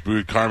Waffle House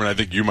booth. Carmen, I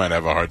think you might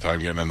have a hard time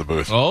getting in the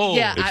booth. Oh.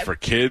 Yeah. It's for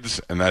kids,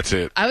 and that's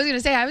it. I was going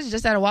to say, I was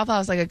just at a Waffle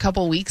House like a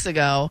couple weeks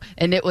ago,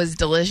 and it was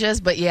delicious.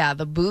 But, yeah,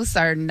 the booths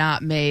are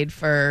not made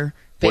for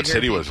bigger What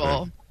city was it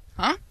people. in?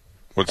 Huh?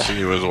 What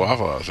city was the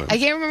Waffle House in? I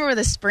can't remember where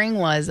the spring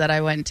was that I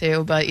went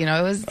to, but, it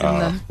was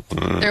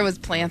there was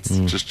plants.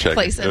 Just check.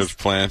 places. There's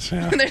plants.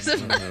 Yeah. There's a,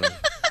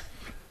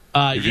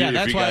 If you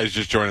that's why. guys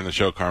just joining the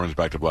show, Carmen's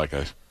back to black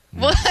guys.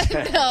 well,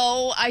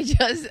 no,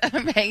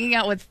 I'm hanging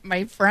out with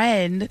my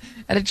friend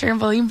at a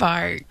trampoline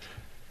park.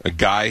 A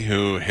guy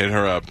who hit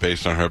her up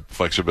based on her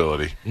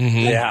flexibility.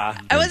 Yeah.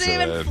 I wasn't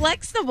Said- even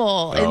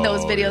flexible in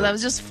those Oh, videos. yeah. I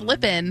was just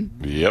flipping.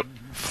 Yep.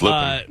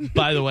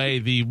 By the way,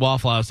 the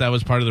Waffle House, that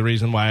was part of the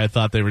reason why I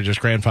thought they were just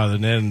grandfathered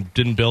in and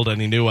didn't build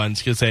any new ones,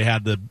 because they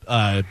had the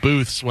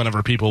booths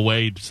whenever people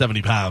weighed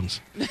 70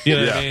 pounds. You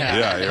know what I mean?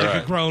 Yeah, you're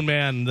right. A grown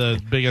man,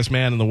 the biggest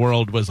man in the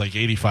world, was like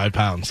 85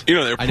 pounds. You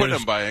know, they're putting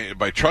them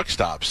by truck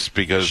stops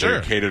because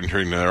they're catering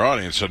to their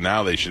audience, so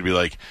now they should be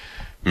like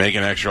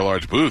making extra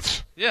large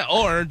booths. Yeah,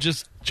 or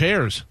just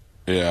chairs.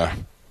 Yeah.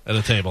 At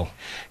a table.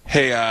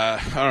 Hey, all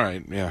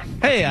right, yeah.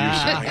 Hey,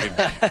 I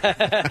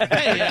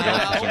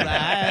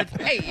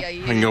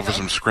can go for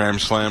some scram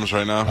slams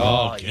right now.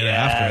 Oh, get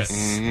after it.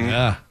 Mm-hmm.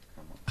 Yeah.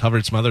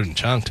 Covered, smothered, and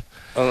chunked.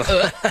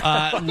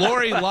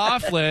 Lori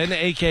Laughlin,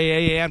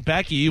 a.k.a. Aunt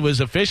Becky, was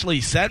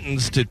officially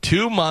sentenced to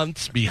 2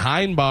 months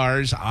behind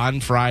bars on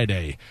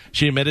Friday.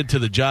 She admitted to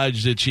the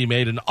judge that she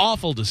made an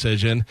awful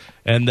decision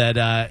and that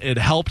it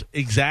helped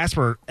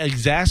exacerbate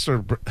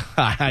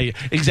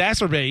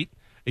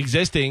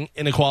existing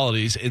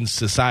inequalities in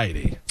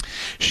society.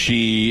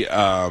 She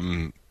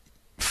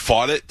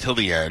fought it till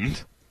the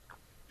end.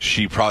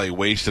 She probably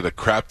wasted a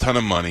crap ton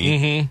of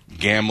money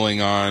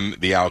gambling on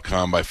the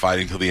outcome by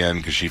fighting till the end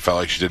because she felt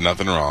like she did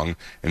nothing wrong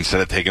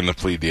instead of taking the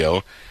plea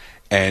deal.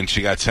 And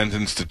she got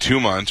sentenced to 2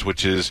 months,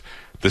 which is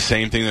the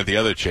same thing that the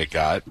other chick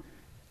got.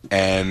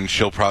 And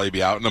she'll probably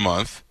be out in a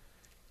month.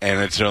 And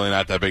it's really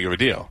not that big of a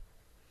deal.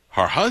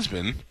 Her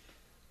husband,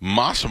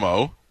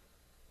 Massimo,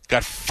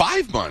 got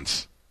 5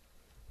 months.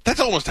 That's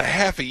almost a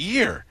half a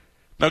year.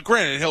 Now,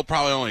 granted, he'll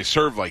probably only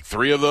serve like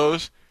 3 of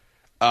those,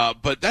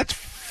 but that's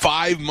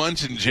 5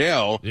 months in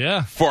jail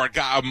for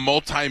a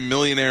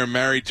multi-millionaire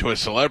married to a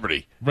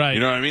celebrity. Right. You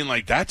know what I mean?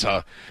 Like, that's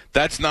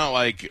not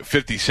like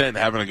 50 Cent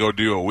having to go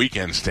do a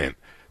weekend stint.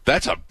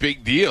 That's a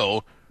big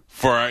deal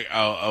for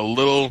a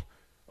little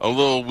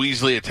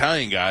Weasley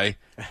Italian guy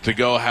to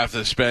go have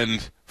to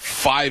spend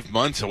 5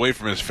 months away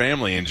from his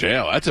family in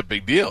jail. That's a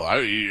big deal.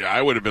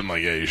 I would have been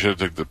like, yeah, you should have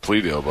took the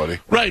plea deal, buddy.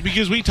 Right,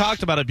 because we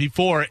talked about it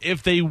before.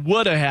 If they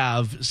would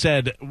have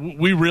said,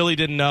 we really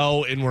didn't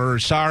know and we're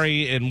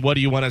sorry and what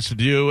do you want us to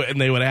do,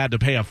 and they would have had to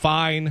pay a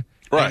fine,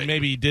 and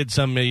maybe did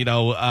some,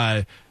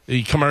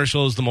 the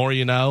commercials, the more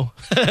you know,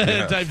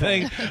 type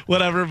thing,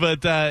 whatever,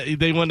 but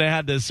they wouldn't have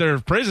had to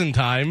serve prison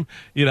time.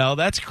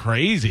 That's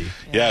crazy.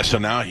 Yeah, so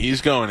now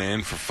he's going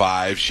in for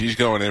 5, she's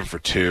going in for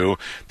 2.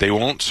 They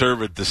won't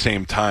serve at the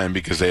same time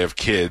because they have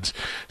kids.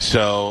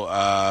 So,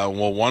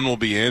 one will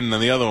be in,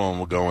 then the other one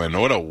will go in.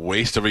 What a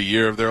waste of a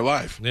year of their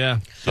life. Yeah,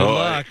 good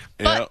luck.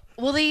 But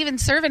will they even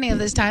serve any of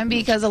this time?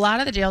 Because a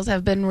lot of the jails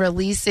have been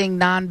releasing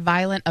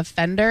nonviolent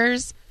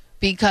offenders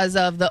because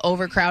of the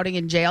overcrowding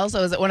in jail.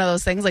 So is it one of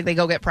those things like they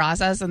go get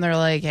processed and they're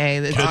like, hey,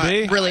 it's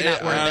really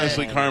not worth it?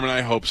 Honestly, Carmen, I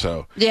hope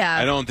so. Yeah.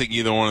 I don't think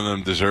either one of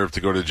them deserve to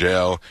go to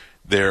jail.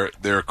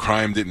 Their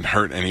crime didn't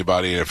hurt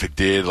anybody, and if it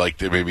did, like,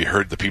 they maybe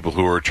hurt the people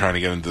who were trying to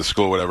get into the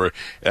school, whatever,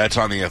 that's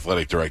on the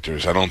athletic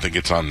directors. I don't think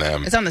it's on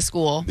them. It's on the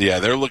school. Yeah,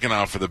 they're looking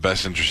out for the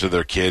best interest of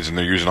their kids, and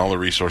they're using all the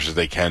resources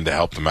they can to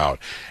help them out.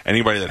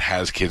 Anybody that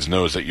has kids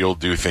knows that you'll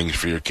do things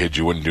for your kids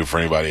you wouldn't do for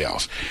anybody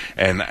else.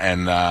 And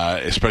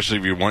especially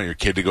if you want your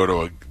kid to go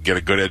to get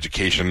a good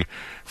education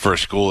for a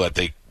school that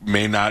they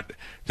may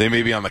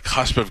be on the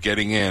cusp of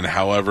getting in.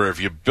 However,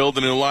 if you build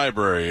a new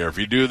library, or if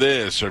you do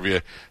this, or if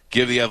you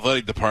give the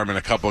athletic department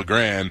a couple of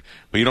grand,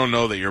 but you don't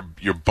know that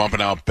you're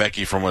bumping out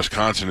Becky from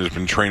Wisconsin, who's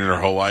been training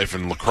her whole life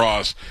in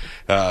lacrosse,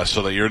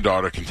 so that your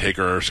daughter can take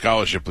her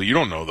scholarship. But you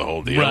don't know the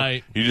whole deal.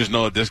 Right. You just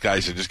know that this guy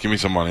said, just give me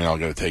some money and I'll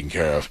get it taken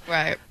care of.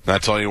 Right.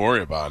 That's all you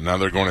worry about. Now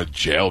they're going to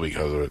jail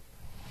because of it.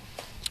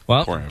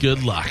 Well,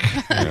 good luck,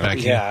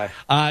 Becky. Yeah.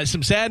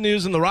 Some sad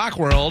news in the rock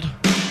world.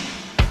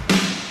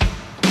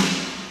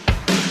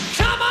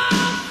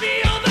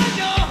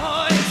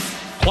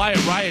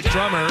 Quiet Riot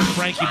drummer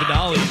Frankie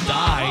Badali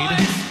died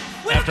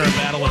after a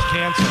battle with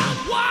cancer.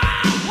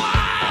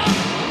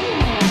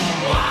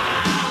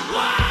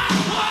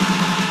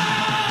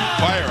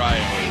 Quiet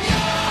Riot was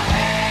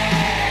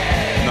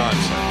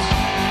nonsense.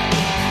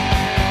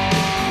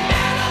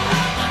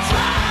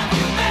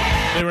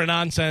 They were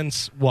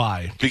nonsense.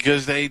 Why?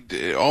 Because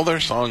all their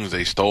songs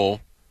they stole.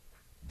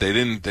 They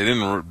didn't.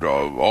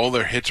 All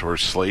their hits were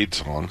Slade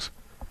songs.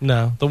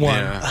 No, the one.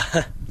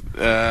 Yeah.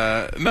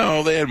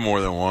 No, they had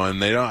more than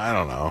one. I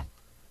don't know.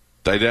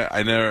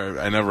 I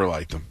never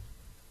liked them.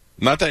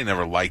 Not that I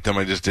never liked them.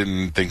 I just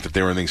didn't think that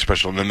they were anything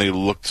special. And then they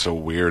looked so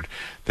weird.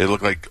 They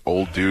looked like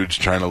old dudes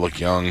trying to look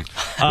young. They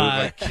looked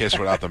like Kiss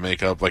without the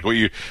makeup. Like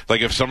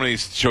if somebody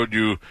showed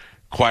you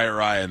Quiet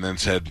Riot and then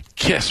said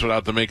Kiss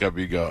without the makeup,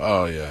 you'd go,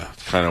 oh yeah,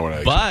 that's kind of what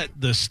I. But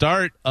the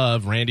start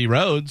of Randy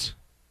Rhoads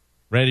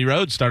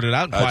started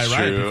out in Quiet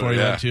Riot before he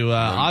went to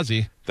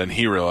Ozzy. Then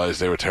he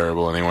realized they were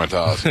terrible, and he went to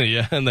Ozzy.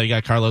 Yeah, and they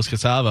got Carlos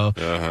Casavo.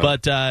 Uh-huh.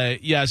 But,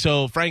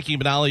 so Frankie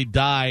Badali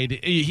died.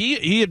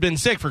 He had been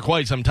sick for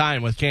quite some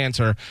time with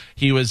cancer.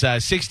 He was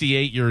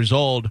 68 years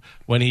old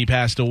when he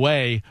passed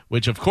away,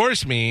 which, of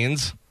course,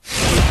 means...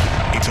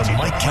 It's a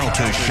Mike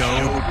Calta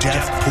Show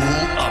Death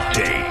Pool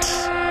Update.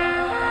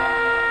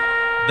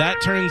 That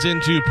turns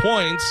into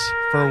points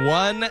for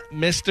one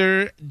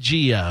Mr.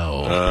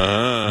 Gio.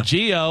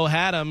 Gio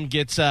Haddam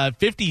gets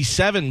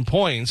 57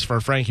 points for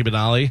Frankie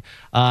Benali,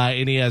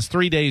 and he has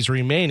 3 days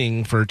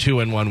remaining for 2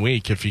 in 1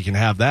 week, if you can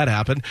have that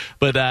happen.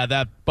 But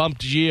that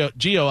bumped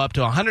Gio up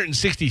to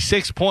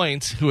 166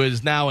 points, who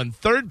is now in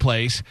third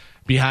place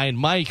behind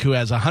Mike, who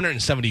has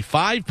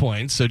 175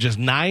 points, so just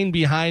 9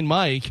 behind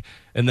Mike.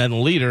 And then the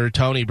leader,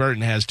 Tony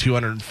Burton, has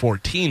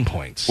 214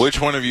 points.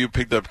 Which one of you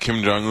picked up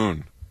Kim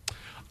Jong-un?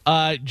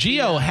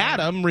 Gio had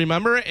him,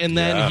 remember? And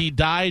then he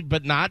died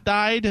but not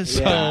died.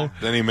 So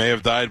then he may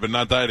have died but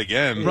not died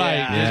again. Right.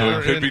 Yeah. So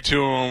it could be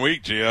 2 in 1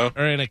 week, Gio.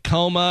 Or in a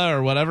coma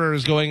or whatever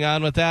is going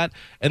on with that.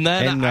 And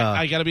then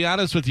I got to be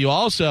honest with you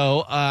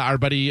also, our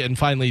buddy and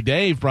finally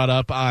Dave brought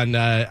up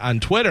on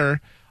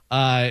Twitter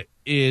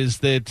is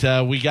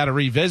that we got to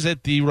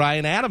revisit the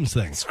Ryan Adams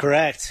thing. That's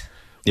correct.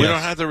 We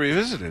don't have to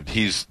revisit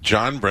it.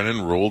 John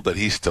Brennan ruled that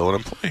he's still an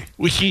employee.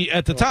 He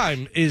at the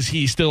time, is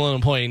he still an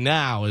employee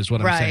now is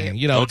what I'm saying.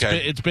 You know,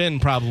 it's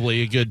been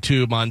probably a good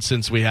 2 months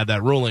since we had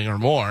that ruling or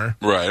more.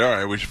 Right, all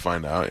right, we should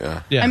find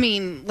out, yeah. I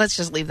mean, let's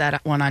just leave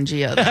that one on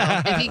Gio,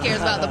 though. If he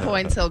cares about the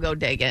points, he'll go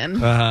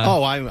digging.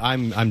 Oh,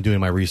 I'm doing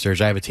my research.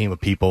 I have a team of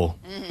people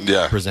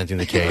presenting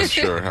the case.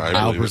 Sure,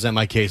 I'll present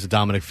my case to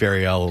Dominic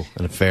Ferriel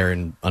in a fair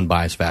and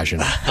unbiased fashion.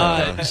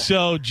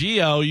 So,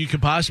 Gio, you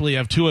could possibly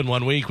have 2 in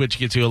 1 week, which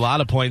gets you a lot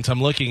of points.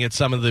 I'm looking at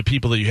some of the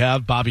people that you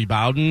have. Bobby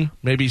Bowden,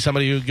 maybe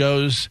somebody who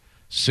goes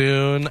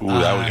soon. Ooh,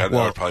 that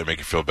would probably make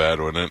you feel bad,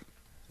 wouldn't it?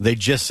 They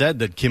just said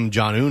that Kim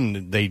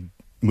Jong-un, they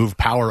moved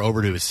power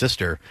over to his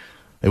sister.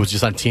 It was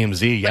just on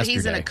TMZ yesterday. But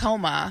he's in a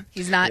coma.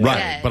 He's not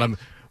dead. But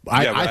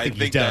I think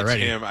he's dead that's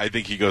already. him. I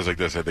think he goes like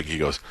this. I think he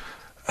goes,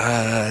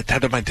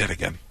 Ted, am I dead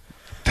again?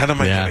 Ted,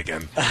 am I dead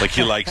again? Like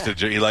he likes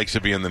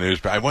to be in the news.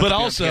 But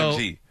also,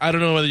 I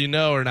don't know whether you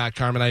know or not,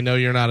 Carmen. I know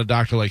you're not a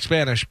doctor like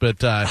Spanish,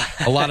 but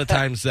a lot of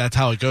times that's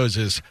how it goes: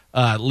 is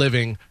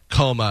living,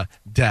 coma,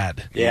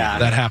 dead. Yeah,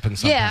 that happens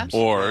sometimes. Yeah.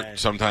 Or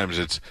sometimes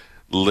it's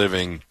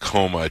living,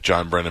 coma,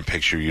 John Brennan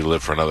picture you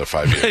live for another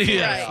 5 years.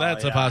 Yes,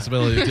 that's a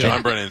possibility too.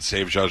 John Brennan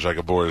saved Zsa Zsa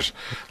Gabor's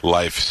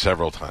life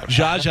several times.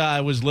 Zsa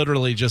Zsa was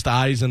literally just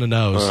eyes and a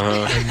nose.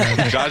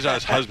 Zsa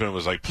Zsa's husband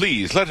was like,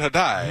 please, let her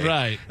die.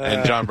 Right.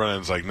 And John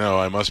Brennan's like, no,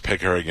 I must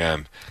pick her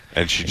again.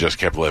 And she just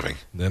kept living.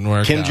 Didn't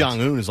work Kim out.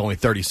 Jong-un is only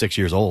 36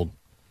 years old.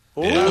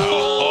 Are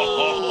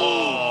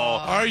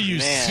you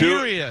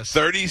serious?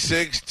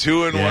 36,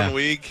 2 in 1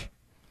 week.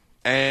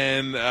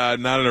 And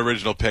not an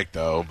original pick,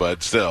 though,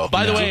 but still.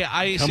 By the way,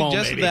 I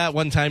suggested that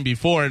one time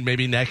before, and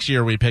maybe next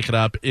year we pick it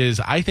up, is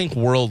I think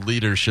world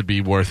leaders should be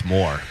worth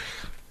more.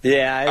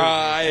 Yeah,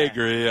 I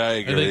agree.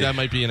 I think that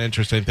might be an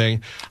interesting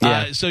thing.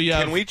 Yeah.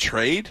 Can we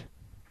trade?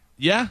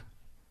 Yeah.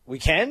 We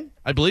can?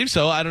 I believe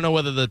so. I don't know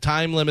whether the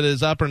time limit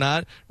is up or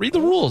not. Read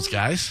the rules,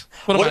 guys.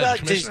 What about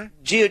Gio?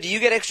 Do you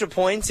get extra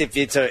points if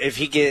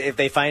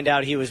they find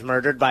out he was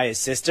murdered by his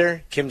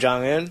sister, Kim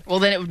Jong Un? Well,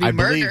 then it would be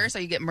murder, so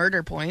you get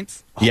murder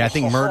points. Yeah, I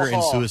think murder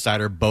and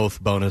suicide are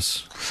both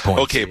bonus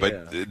points. Okay,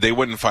 but they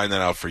wouldn't find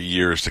that out for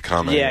years to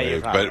come. Yeah, anyway.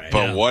 you're probably right.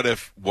 But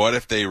what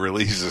if they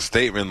release a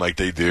statement like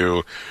they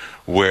do,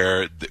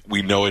 where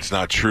we know it's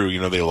not true?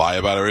 You know, they lie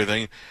about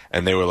everything,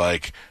 and they were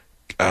like,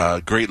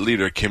 great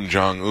leader Kim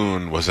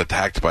Jong-un was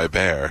attacked by a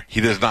bear. He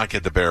does not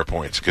get the bear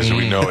points because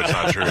we know it's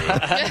not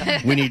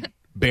true. We need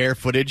bear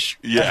footage.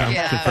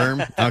 Yeah.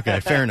 Confirm. Okay,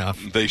 fair enough.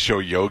 They show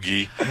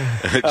Yogi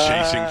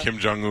chasing Kim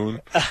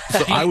Jong-un.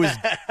 So I was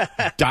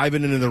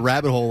diving into the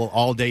rabbit hole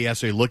all day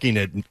yesterday looking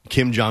at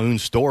Kim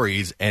Jong-un's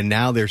stories, and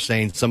now they're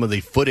saying some of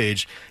the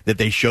footage that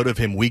they showed of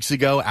him weeks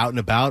ago out and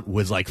about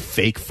was like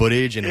fake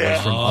footage, and it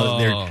was from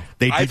other.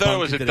 I thought it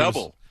was a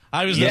double.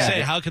 I was going to say,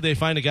 how could they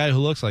find a guy who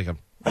looks like him?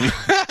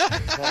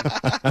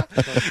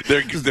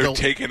 They're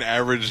taking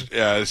average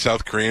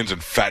South Koreans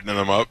and fattening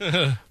them up.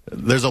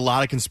 There's a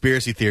lot of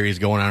conspiracy theories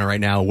going on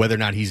right now, whether or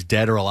not he's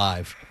dead or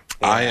alive.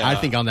 I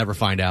think I'll never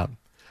find out.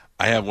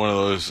 I have one of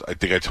those, I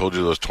think I told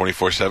you, those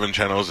 24/7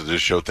 channels that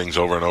just show things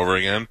over and over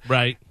again.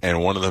 Right.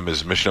 And one of them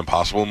is Mission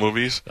Impossible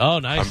movies. Oh,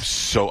 nice. I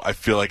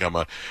feel like I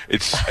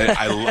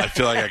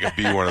feel like I could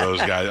be one of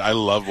those guys. I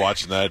love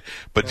watching that.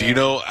 But do you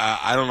know,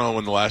 I don't know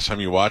when the last time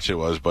you watched it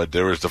was, but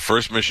there was the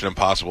first Mission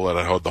Impossible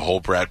that had the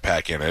whole Brat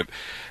Pack in it.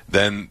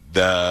 Then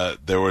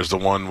there was the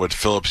one with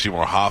Philip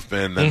Seymour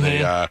Hoffman,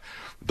 and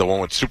the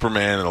one with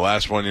Superman, and the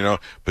last one, you know.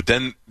 But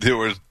then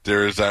there's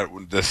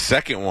the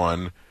second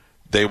one.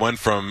 They went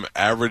from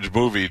average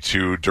movie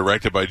to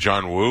directed by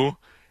John Woo,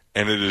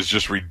 and it is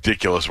just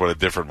ridiculous what a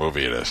different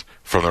movie it is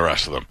from the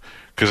rest of them,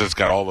 because it's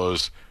got all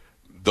those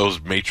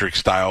Matrix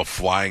style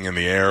flying in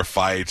the air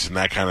fights and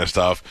that kind of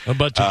stuff. A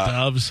bunch of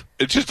doves.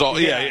 It's just all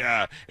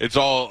It's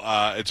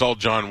all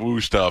John Woo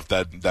stuff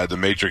that the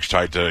Matrix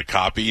tried to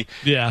copy.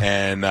 Yeah.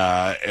 And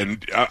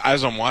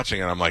as I'm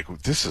watching it, I'm like,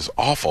 this is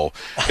awful.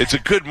 It's a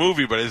good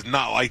movie, but it's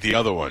not like the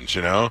other ones,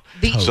 you know.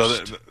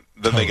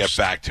 Then they get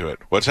back to it.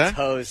 What's that?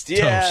 Toast.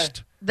 Yeah.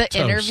 Toast. The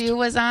interview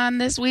was on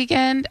this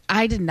weekend.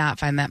 I did not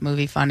find that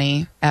movie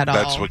funny at all.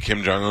 That's with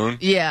Kim Jong-un?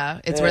 Yeah.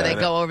 It's where they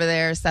go over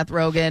there, Seth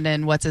Rogen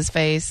and what's his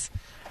face.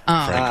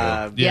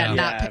 Franco. Yeah, Yeah,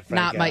 not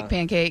Franco. Mike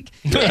Pancake.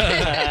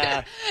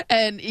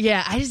 And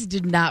yeah, I just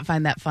did not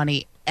find that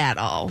funny at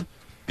all.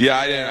 Yeah,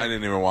 I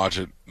didn't even watch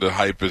it. The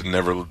hype is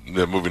never.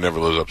 The movie never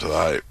lives up to the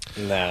hype.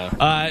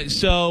 No.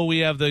 So we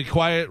have the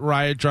Quiet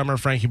Riot drummer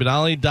Frankie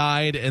Banali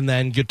died, and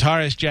then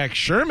guitarist Jack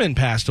Sherman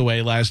passed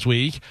away last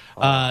week.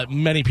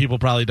 Many people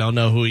probably don't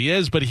know who he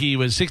is, but he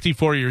was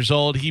 64 years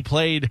old. He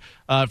played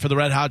for the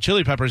Red Hot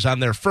Chili Peppers on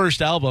their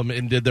first album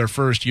and did their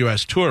first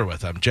U.S. tour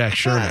with them, Jack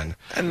Sherman.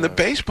 And the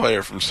bass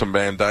player from some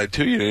band died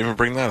too. You didn't even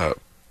bring that up.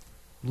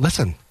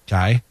 Listen,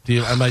 Guy,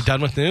 am I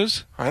done with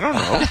news? I don't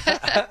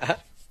know.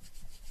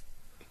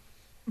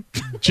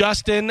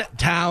 Justin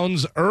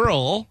Townes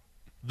Earle,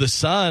 the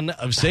son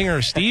of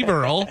singer Steve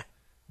Earle,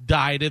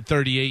 died at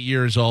 38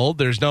 years old.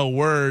 There's no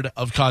word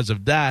of cause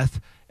of death,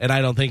 and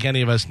I don't think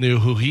any of us knew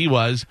who he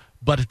was,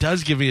 but it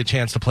does give me a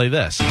chance to play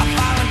this. I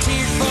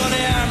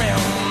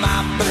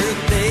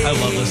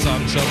love this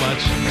song so much.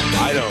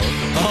 I don't.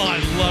 Oh, I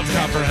love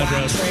Copperhead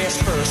Road.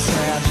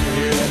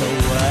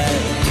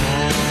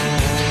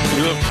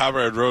 You love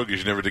Copperhead Road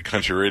because you never did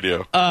country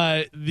radio.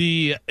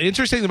 The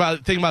interesting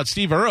thing about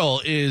Steve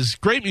Earle is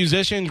great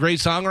musician, great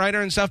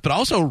songwriter and stuff, but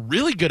also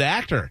really good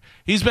actor.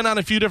 He's been on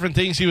a few different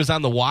things. He was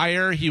on The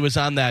Wire. He was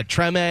on that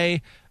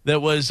Treme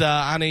that was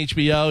on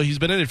HBO. He's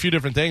been in a few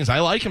different things. I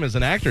like him as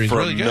an actor. He's For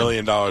really $1 good.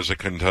 million, I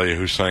couldn't tell you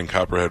who sang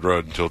Copperhead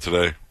Road until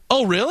today.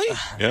 Oh, really?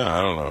 Yeah,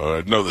 I don't know.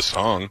 I know the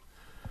song,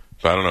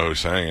 but I don't know who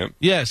sang it.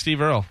 Yeah, Steve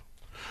Earle.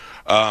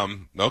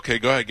 Okay,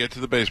 go ahead. Get to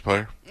the bass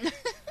player.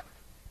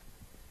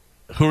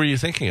 Who are you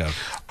thinking of?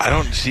 I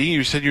don't see.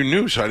 You said you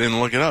knew, so I didn't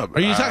look it up. Are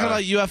you talking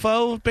about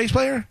UFO bass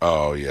player?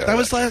 Oh yeah, That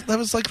was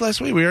like last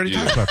week. We already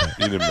talked about that.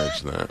 You didn't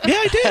mention that. Yeah,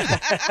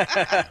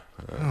 I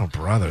did. Oh,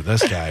 brother,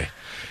 this guy.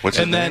 What's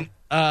his and name?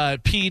 then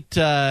Pete.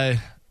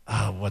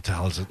 What the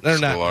hell is it? They're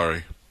not.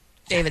 Scolari.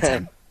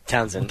 Davidson.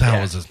 Townsend. What the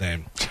hell was his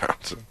name?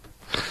 Townsend.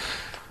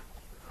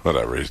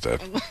 Whatever, he's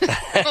dead.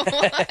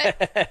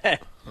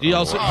 He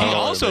also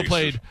that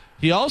played. makes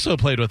He also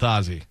played with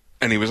Ozzy.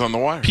 And he was on The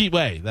Wire. Pete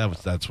Way.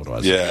 That's what it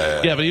was.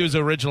 Yeah. But he was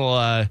the original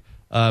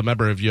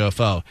member of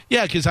UFO.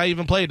 Yeah, because I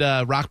even played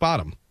Rock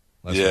Bottom.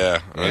 Yeah,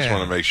 I just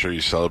want to make sure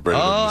you celebrate it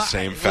in the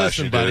same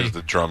fashion you did as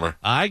the drummer.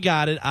 I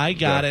got it.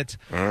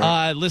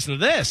 Right. Listen to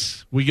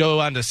this. We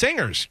go on to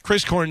singers.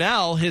 Chris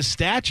Cornell, his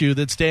statue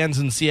that stands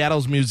in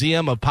Seattle's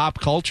Museum of Pop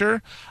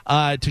Culture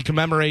to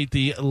commemorate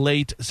the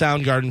late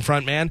Soundgarden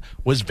frontman,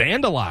 was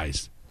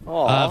vandalized.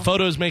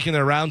 Photos making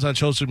their rounds on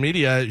social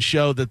media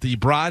show that the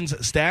bronze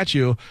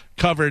statue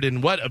covered in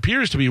what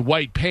appears to be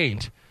white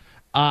paint.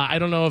 I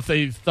don't know if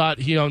they thought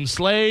he owned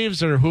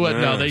slaves or who.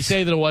 No, they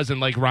say that it wasn't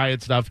like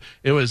riot stuff.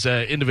 It was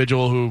an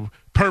individual who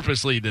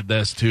purposely did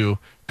this to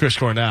Chris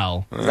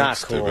Cornell. Not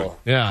stupid. cool.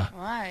 Yeah.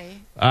 Why?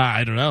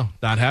 I don't know.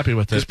 Not happy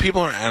with Because it. people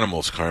are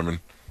animals, Carmen.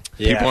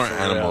 Yeah, People aren't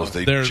for real. animals.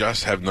 They're-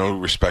 just have no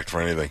respect for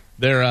anything.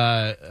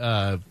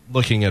 They're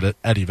looking at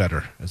Eddie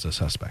Vedder as a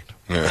suspect.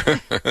 I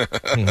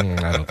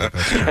don't think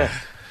that's true.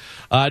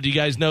 Do you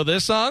guys know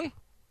this song?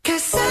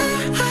 Cause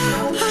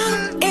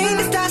I'm in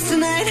the stars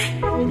tonight.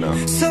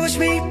 No. So watch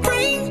me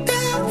bring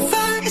the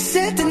fire,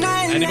 set the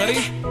night. Anybody?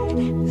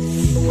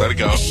 Let it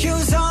go.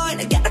 Shoes on,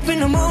 get up in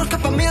the morning,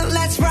 cup of milk,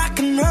 let's rock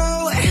and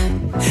roll.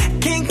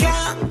 Kink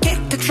out, kick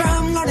the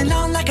drum, rolling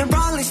on like a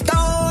rolling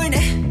stone.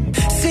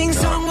 Sing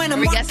song when Are I'm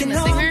we guessing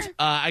walking the singer? home.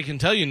 I can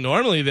tell you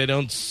normally they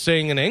don't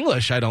sing in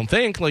English, I don't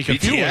think. Like a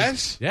few BTS?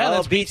 ones. Yeah,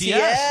 that's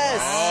BTS.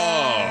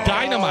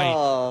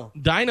 Oh.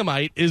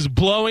 Dynamite is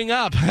blowing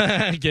up.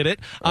 Get it?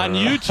 On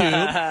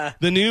YouTube,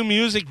 the new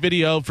music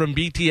video from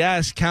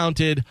BTS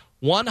counted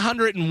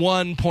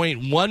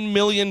 101.1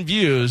 million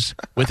views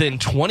within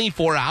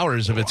 24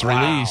 hours of its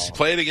release.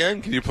 Play it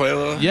again. Can you play a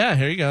little? Yeah,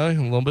 here you go. A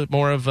little bit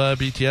more of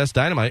BTS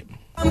Dynamite.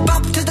 I'm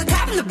up to the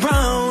top of the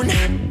brown.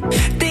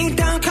 Ding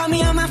dong, call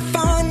me on my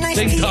phone. Nice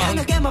Ding dong.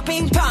 piano, get my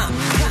ping pong.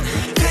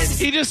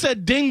 He just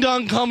said, ding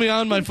dong, call me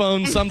on my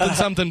phone, something,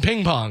 something,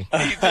 ping pong.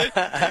 He did.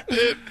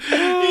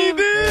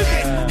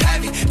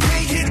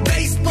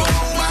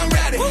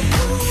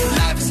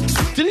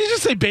 Did he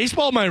just say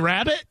baseball, my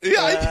rabbit?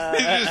 Yeah,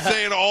 he's just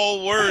saying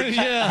all words.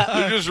 Yeah.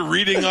 They're just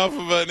reading off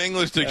of an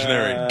English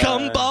dictionary.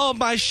 Come ball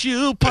my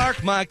shoe,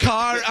 park my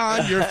car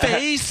on your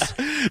face.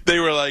 They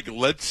were like,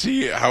 let's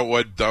see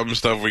what dumb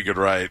stuff we could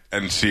write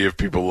and see if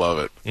people love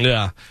it.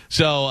 Yeah.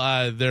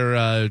 So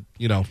they're,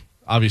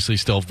 obviously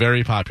still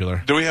very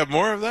popular. Do we have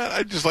more of that?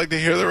 I'd just like to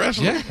hear the rest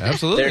of Yeah, it.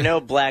 absolutely. They're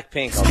no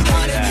Blackpink, I'll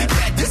tell you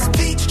that. This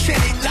beach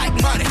train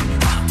like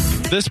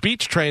money. This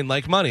beach train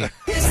like money.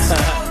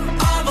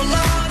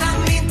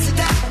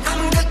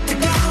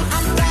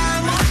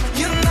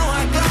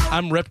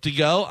 I'm ripped to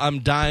go. I'm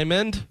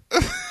diamond.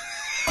 Let's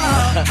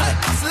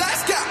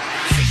go.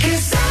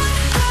 'Cause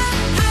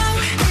I'm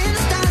in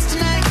the stars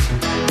tonight.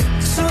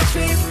 So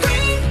we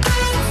bring the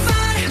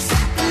fire,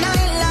 set the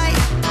night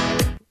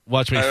light.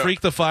 Watch me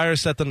freak the fire,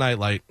 set the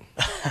nightlight.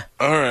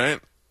 All right.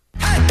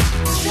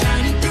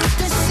 Shining through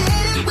the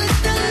city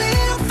with the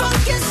little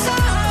funky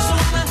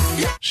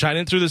sound.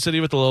 Shining through the city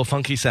with a little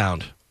funky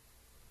sound.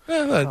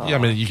 I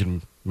mean, you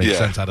can make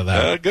sense out of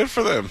that. Good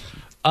for them.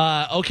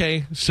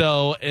 Okay,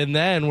 so, and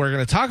then we're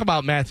going to talk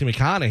about Matthew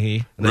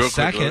McConaughey in a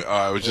second. Quickly,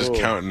 I was just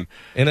counting.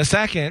 In a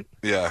second.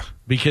 Yeah.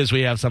 Because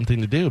we have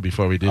something to do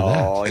before we do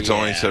that. It's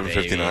only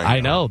 7:59. I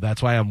know.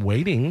 That's why I'm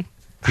waiting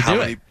to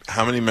do it.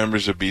 How many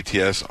members of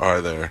BTS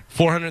are there?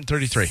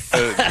 433.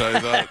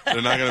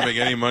 They're not going to make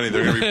any money.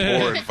 They're going to be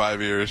poor in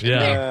 5 years.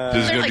 Yeah.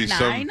 There's going to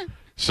like be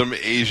some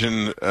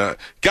Asian...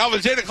 Galvin,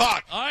 it's 8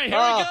 o'clock. All right, here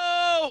we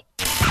go.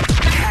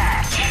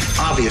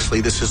 Obviously,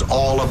 this is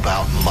all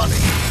about money.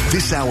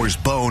 This hour's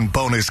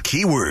bonus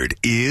keyword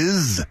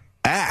is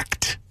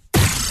ACT.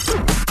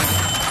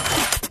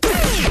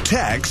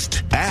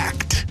 Text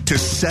ACT to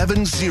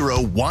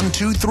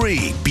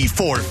 70123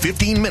 before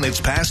 15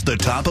 minutes past the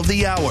top of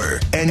the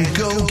hour and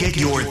go get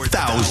your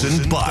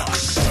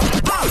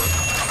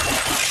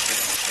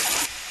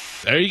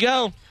 $1,000. There you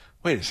go.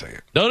 Wait a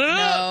second.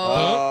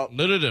 No.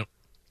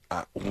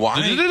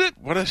 Why?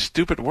 What a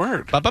stupid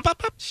word. Well,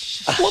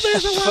 there's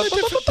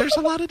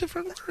a lot of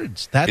different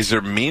words. Is there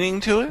meaning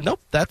to it?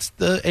 Nope, that's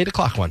the 8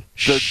 o'clock one.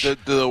 The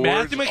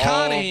Matthew words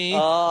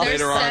McConaughey.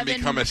 Later on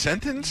become a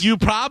sentence? You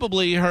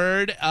probably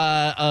heard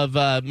of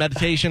a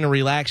meditation and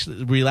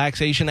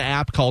relaxation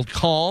app called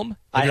Calm.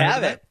 I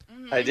have it.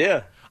 I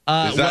do.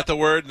 Is that the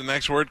word? The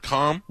next word?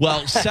 Calm?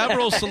 Well,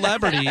 several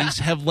celebrities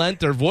have lent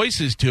their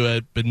voices to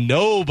it, but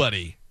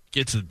nobody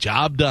gets the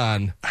job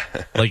done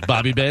like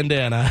Bobby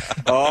Bandana.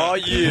 Oh,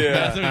 yeah.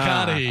 Matthew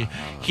McConaughey.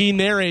 He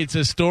narrates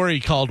a story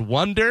called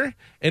Wonder,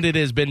 and it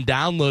has been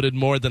downloaded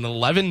more than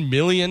 11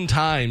 million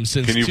times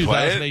since Can you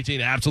 2018. Play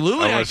it?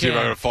 Absolutely, I want to see if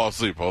I'm going to fall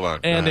asleep. Hold on.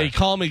 And a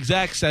Calm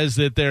exec says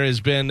that there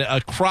has been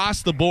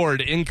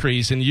across-the-board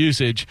increase in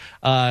usage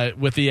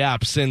with the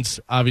app since,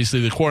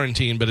 obviously, the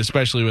quarantine, but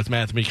especially with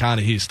Matthew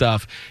McConaughey's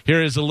stuff.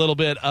 Here is a little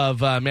bit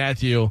of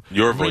Matthew.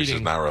 Your voice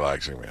is not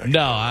relaxing me.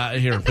 No,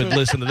 here, but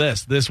listen to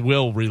this. This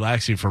will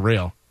relax you for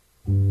real.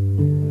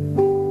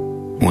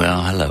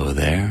 Well, hello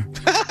there.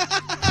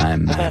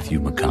 I'm Matthew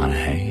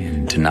McConaughey,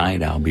 and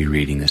tonight I'll be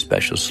reading a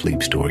special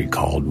sleep story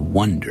called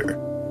Wonder.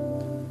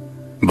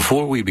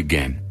 Before we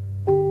begin,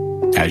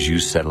 as you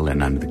settle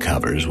in under the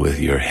covers with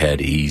your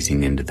head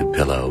easing into the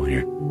pillow and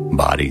your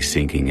body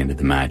sinking into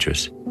the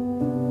mattress,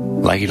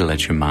 I'd like you to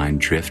let your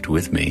mind drift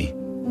with me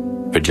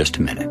for just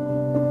a minute.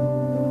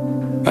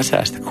 Let's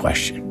ask the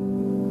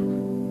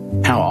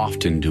question: how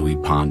often do we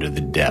ponder the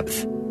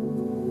depth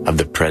of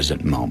the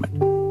present moment,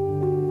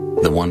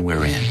 the one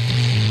we're in?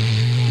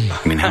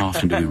 I mean, how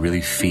often do we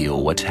really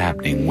feel what's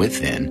happening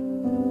within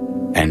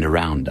and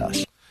around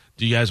us?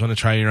 Do you guys want to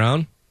try your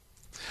own?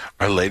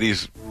 Are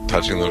ladies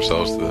touching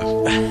themselves to this?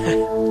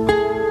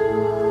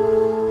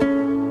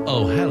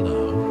 Oh,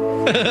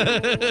 hello.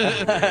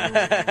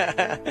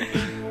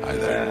 Hi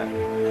there.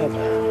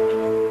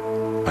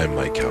 Hello. I'm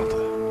Mike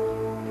Calta.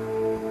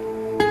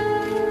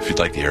 If you'd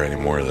like to hear any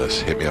more of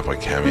this, hit me up on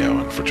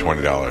Cameo, and for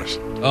 $20.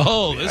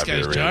 Oh, this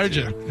guy's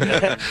charging.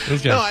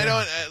 No, I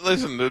don't.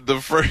 Listen,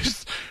 the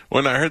first,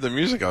 when I heard the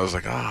music, I was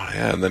like, oh,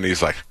 yeah. And then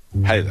he's like,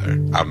 hey there,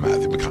 I'm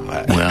Matthew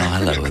McConaughey. Well,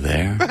 hello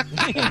there.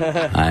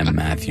 I'm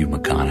Matthew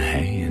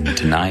McConaughey, and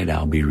tonight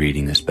I'll be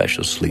reading a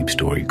special sleep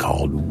story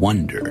called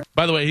Wonder.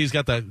 By the way, he's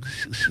got that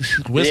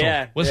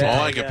whistle. Whistle.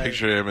 All I can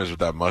picture him is with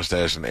that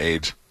mustache and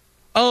AIDS.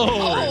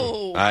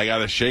 Oh. I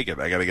gotta shake it.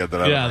 I gotta get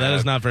that out. Yeah, that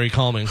is not very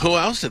calming. Who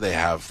else do they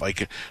have?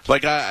 Like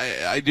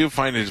I do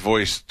find his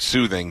voice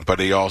soothing,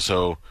 but he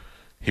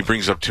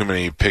brings up too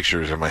many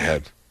pictures in my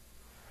head.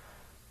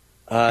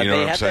 You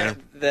know what I'm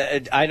saying?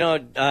 I know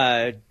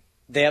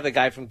they have the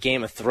guy from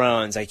Game of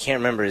Thrones. I can't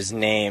remember his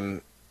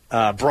name.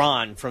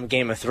 Bronn from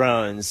Game of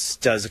Thrones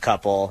does a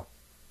couple.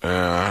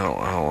 I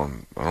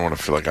don't want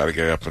to feel like I gotta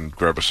get up and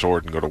grab a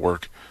sword and go to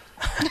work.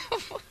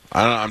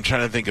 I'm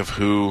trying to think of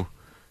who.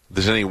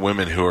 There's any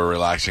women who are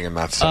relaxing and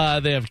not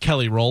stuff. They have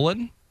Kelly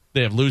Rowland.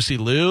 They have Lucy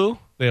Liu.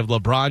 They have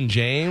LeBron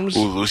James.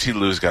 Ooh, Lucy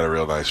Liu's got a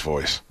real nice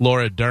voice.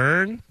 Laura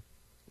Dern.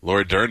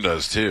 Laura Dern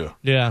does too.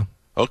 Yeah.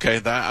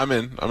 Okay, I'm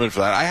in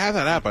for that. I have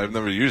that app. I've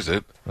never used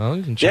it. Well,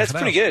 you can check it's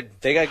pretty good.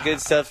 They got good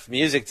stuff,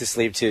 music to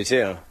sleep to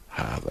too.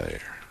 Ah, there.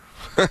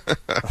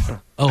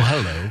 Oh,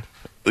 hello.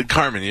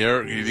 Carmen,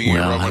 you think you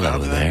rub one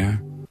out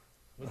there?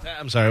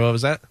 I'm sorry, what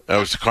was that? That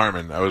was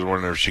Carmen. I was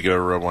wondering if she could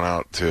ever rub one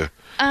out to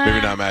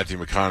maybe not Matthew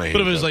McConaughey.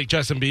 But if it was like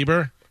Justin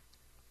Bieber?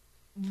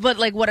 But,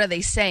 like, what are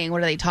they saying?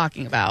 What are they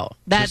talking about?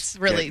 That's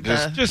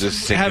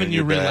just having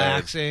you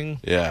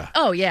relaxing. Yeah.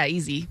 Oh, yeah,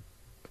 easy.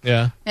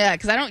 Yeah. Yeah,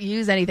 because I don't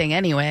use anything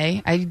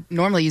anyway. I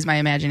normally use my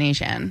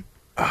imagination.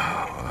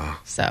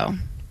 So.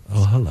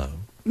 Oh, hello.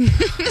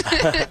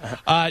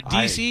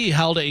 DC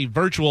held a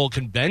virtual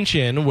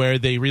convention where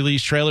they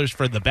released trailers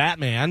for The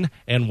Batman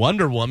and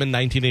Wonder Woman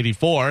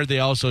 1984. They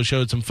also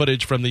showed some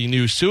footage from the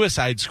new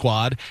Suicide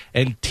Squad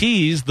and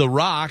teased The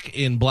Rock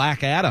in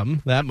Black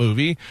Adam, that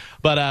movie.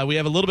 But we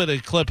have a little bit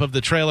of clip of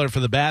the trailer for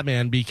The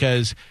Batman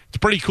because it's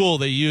pretty cool.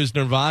 They used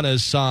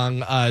Nirvana's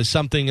song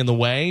Something in the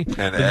Way.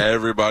 And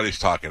everybody's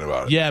talking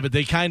about it. Yeah, but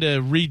they kind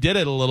of redid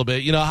it a little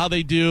bit. You know how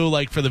they do,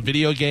 like for the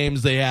video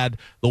games, they had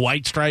the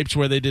White Stripes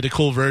where they did a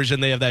cool version.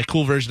 They they have that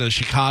cool version of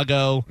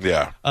Chicago.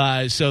 Yeah.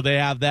 So they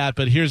have that.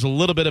 But here's a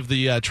little bit of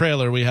the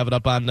trailer. We have it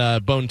up on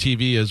Bone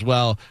TV as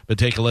well. But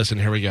take a listen.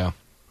 Here we go.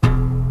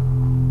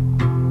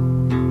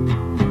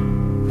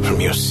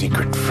 From your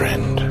secret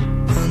friend.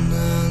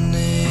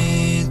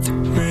 Underneath the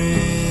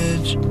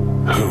bridge,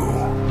 Who?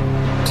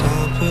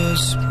 Topper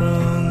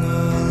sprung a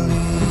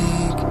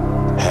leak.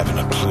 Haven't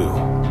a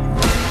clue.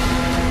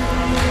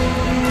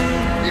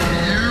 If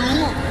you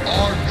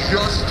are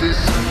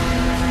justice,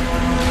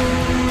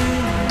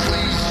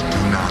 please do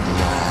not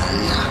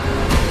lie.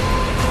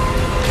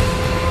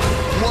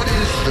 What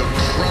is the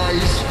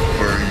price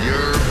for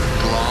your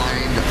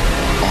blind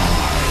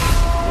eye?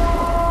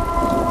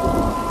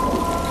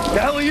 The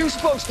hell are you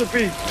supposed to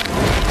be?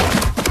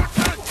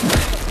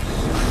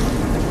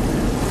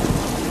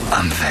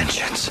 I'm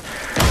vengeance.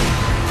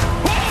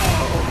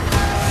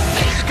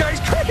 This guy's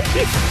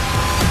crazy.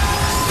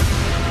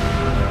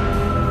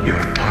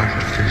 You're part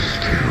of this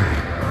too.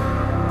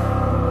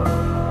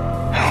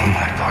 How am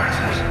I part of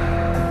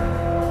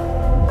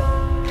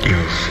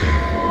You'll see.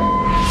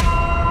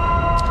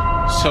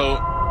 So,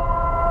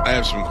 I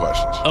have some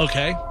questions.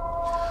 Okay.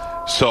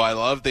 So I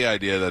love the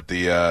idea that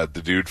the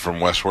dude from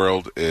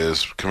Westworld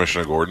is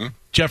Commissioner Gordon.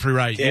 Jeffrey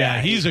Wright.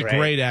 Yeah, he's a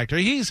great actor.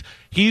 He's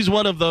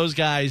one of those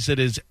guys that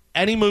is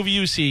any movie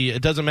you see,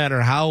 it doesn't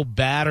matter how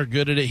bad or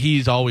good at it,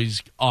 he's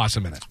always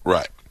awesome in it.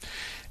 Right.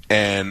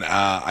 And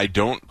I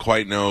don't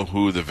quite know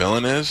who the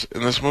villain is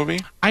in this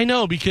movie. I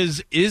know,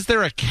 because is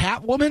there a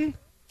Catwoman?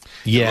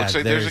 Yeah, It looks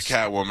like there's a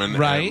Catwoman.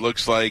 Right. And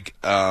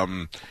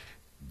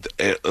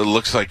it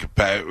looks like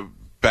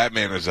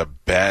Batman is a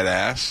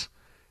badass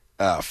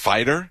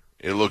fighter.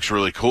 It looks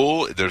really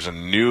cool. There's a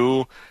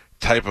new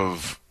type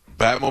of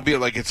Batmobile.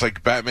 Like, it's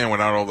like Batman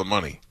without all the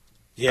money.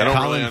 Yeah. I don't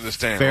Colin really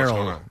understand what's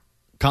going Farrell. on.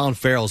 Colin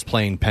Farrell's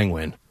playing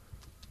Penguin.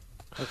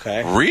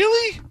 Okay.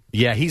 Really?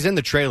 Yeah, he's in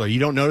the trailer. You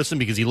don't notice him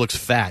because he looks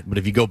fat, but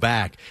if you go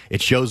back,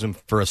 it shows him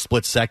for a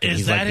split second. Is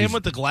he's that like, him he's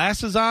with the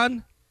glasses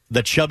on?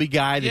 the chubby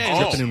guy that's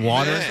Yeah, dripping in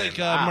water? It's like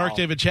Mark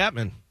David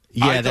Chapman.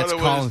 Yeah, I that's thought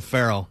it Colin was-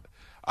 Farrell.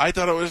 I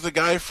thought it was the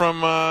guy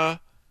from that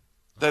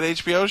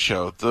HBO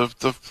show,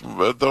 the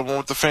one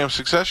with the fam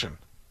Succession.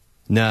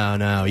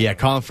 No. Yeah,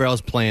 Colin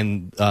Farrell's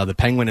playing the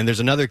Penguin, and there's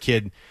another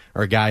kid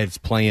or guy that's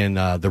playing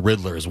the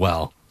Riddler as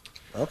well.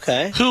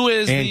 Okay. Who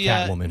is And the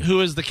Catwoman.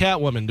 Who is the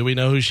Catwoman? Do we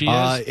know who she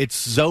is? It's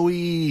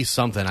Zoe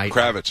something.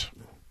 Kravitz.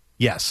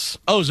 Yes.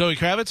 Oh, Zoe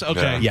Kravitz?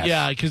 Okay. Yeah. Yes.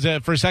 Yeah,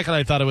 because for a second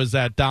I thought it was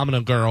that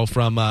Domino girl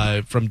from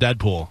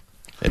Deadpool.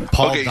 And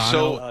Paul Okay, Dano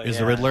so- is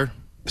the Riddler.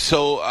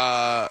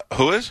 So,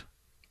 who is?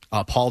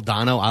 Paul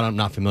Dano, I'm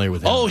not familiar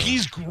with him. Oh,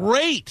 he's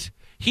great.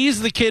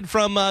 He's the kid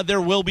from There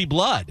Will Be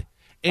Blood.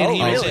 And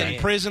he was really? in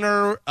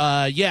Prisoner.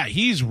 Yeah,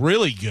 he's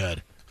really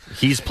good.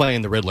 He's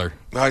playing the Riddler.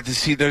 I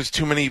just see there's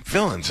too many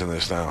villains in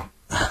this now.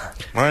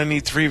 I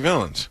need 3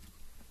 villains.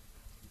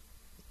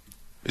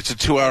 It's a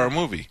 2-hour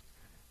movie.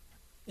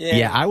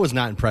 Yeah, I was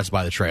not impressed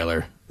by the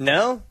trailer.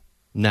 No?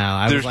 No,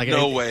 I There's was like,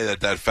 no way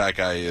that fat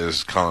guy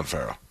is Colin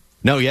Farrell.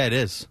 No, yeah, it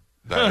is.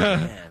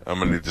 I'm going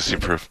to need to see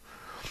proof.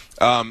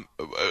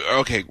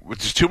 Okay,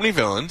 there's too many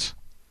villains,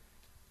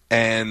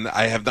 and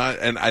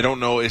I don't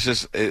know,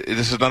 this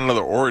is not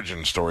another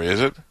origin story,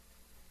 is it?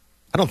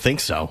 I don't think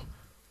so.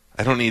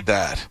 I don't need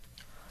that.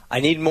 I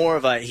need more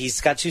of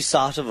he's got too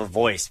soft of a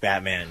voice,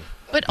 Batman.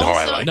 But No, also,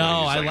 I like No, when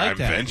he's I like I'm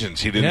that.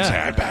 vengeance. He didn't Yeah. say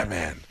I'm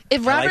Batman.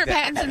 if I like Robert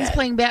that. Pattinson's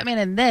playing Batman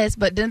in this,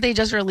 but didn't they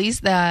just release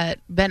that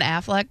Ben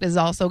Affleck is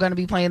also going to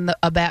be playing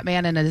a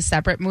Batman in a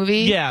separate movie?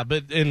 Yeah,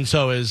 and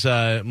so is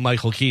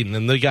Michael Keaton.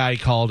 And the guy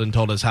called and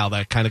told us how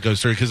that kind of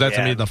goes through, because that's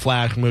going to be the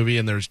Flash movie,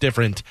 and there's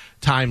different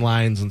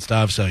timelines and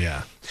stuff, so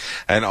yeah.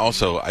 And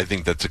also, I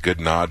think that's a good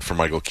nod for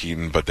Michael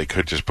Keaton, but they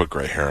could just put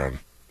gray hair on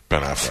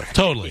Ben Affleck.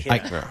 Totally.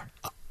 Yeah.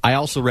 I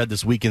also read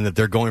this weekend that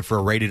they're going for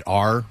a rated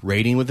R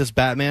rating with this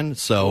Batman,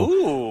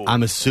 so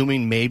I'm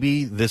assuming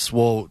maybe this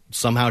will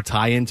somehow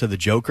tie into the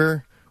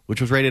Joker,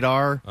 which was rated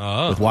R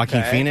with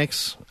Joaquin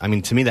Phoenix. I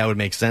mean, to me, that would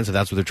make sense if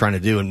that's what they're trying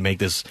to do and make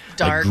this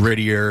Dark. a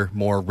grittier,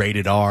 more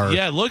rated R.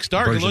 Yeah, it looks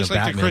dark. It version looks of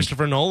like the Batman.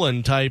 Christopher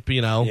Nolan type,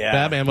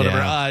 Batman, whatever.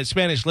 Yeah.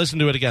 Spanish, listen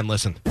to it again.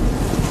 Listen.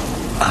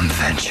 I'm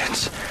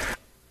vengeance.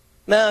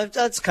 No,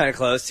 that's kind of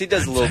close. He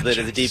does a little bit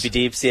of the deepy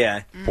deeps,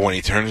 yeah. But when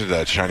he turns into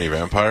that shiny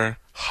vampire,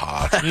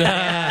 hot.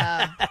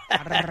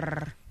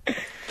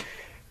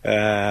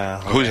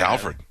 Who's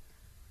Alfred?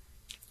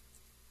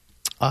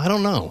 I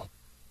don't know.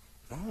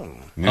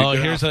 Oh,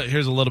 here's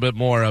a little bit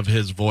more of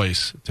his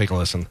voice. Take a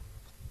listen.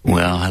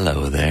 Well,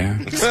 hello there.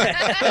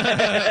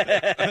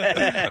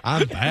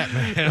 I'm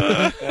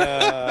Batman.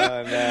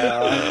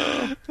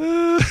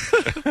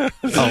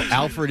 Oh,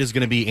 Alfred is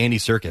going to be Andy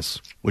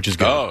Serkis, which is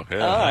good. Oh, yeah.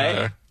 All right.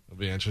 That'll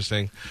be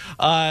interesting.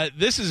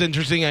 This is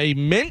interesting. A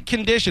mint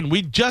condition.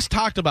 We just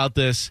talked about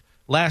this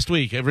last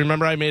week.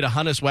 Remember I made a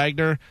Hannes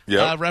Wagner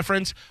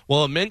reference?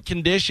 Well, a mint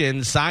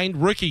condition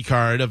signed rookie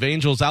card of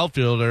Angels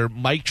outfielder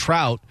Mike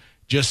Trout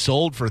just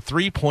sold for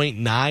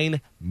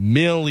 $3.9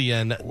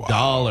 million.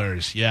 Wow.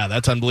 Yeah,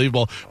 that's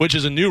unbelievable, which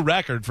is a new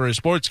record for a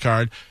sports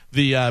card.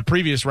 The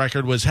previous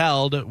record was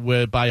held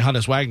by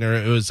Hannes Wagner.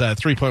 It was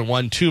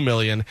 $3.12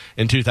 million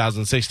in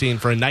 2016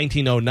 for a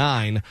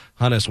 1909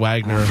 Hannes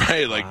Wagner.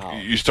 Right, like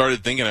you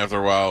started thinking after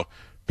a while,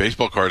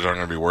 baseball cards aren't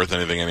going to be worth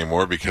anything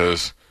anymore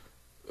because,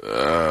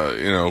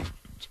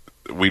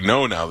 we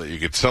know now that you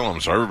could sell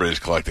them, so everybody's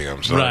collecting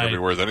them, so they're not going to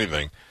be worth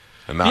anything.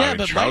 And now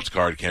Trout's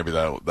card can't be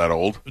that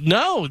old.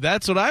 No,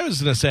 that's what I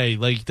was going to say.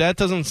 Like, that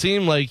doesn't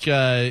seem like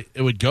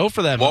it would go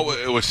for that. Well,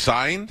 it was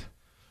signed?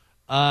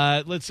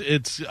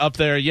 It's up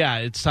there. Yeah,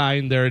 it's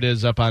signed. There it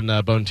is up on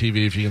Bone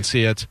TV if you can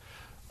see it.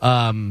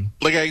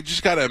 I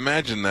just got to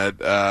imagine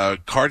that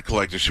card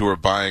collectors who are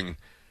buying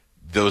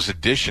those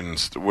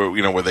editions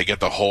where they get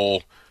the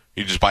whole,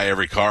 you just buy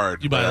every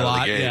card. You buy a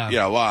lot,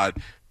 yeah, a lot,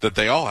 that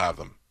they all have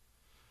them.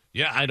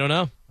 Yeah, I don't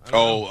know.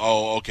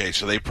 Okay,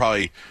 so they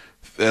probably,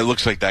 it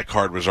looks like that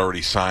card was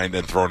already signed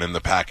and thrown in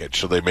the package,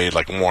 so they made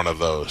like one of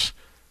those.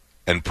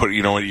 And put,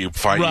 you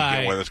find you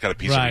get one that's got a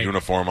piece of a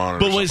uniform on it.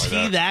 But was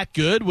he that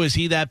good? Was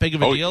he that big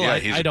of a deal?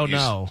 Yeah, I don't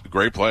know. He's a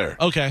great player.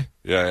 Okay.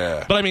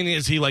 Yeah. But I mean,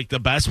 is he like the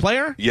best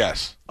player?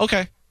 Yes.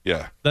 Okay.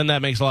 Yeah. Then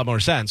that makes a lot more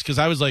sense because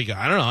I was like,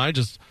 I don't know.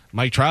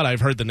 Mike Trout,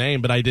 I've heard the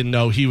name, but I didn't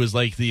know he was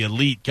like the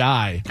elite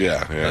guy.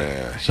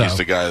 Yeah. So, he's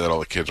the guy that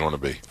all the kids want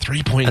to be.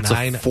 3.9. That's a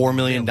 $4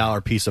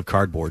 million piece of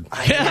cardboard.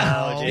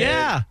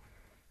 Yeah.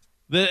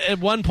 At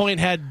one point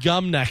had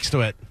gum next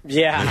to it.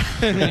 Yeah.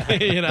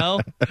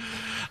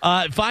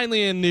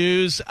 Finally in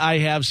news, I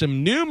have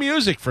some new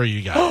music for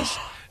you guys.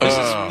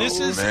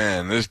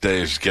 This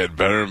day is getting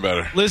better and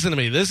better. Listen to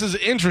me. This is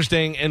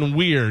interesting and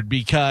weird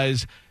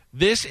because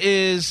this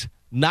is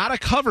not a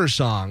cover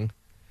song.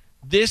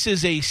 This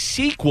is a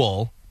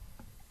sequel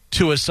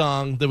to a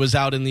song that was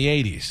out in the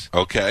 80s.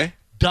 Okay.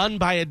 Done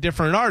by a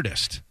different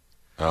artist.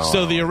 Oh.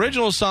 So the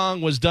original song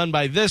was done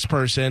by this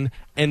person,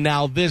 and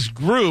now this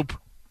group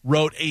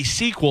wrote a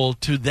sequel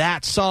to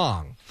that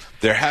song.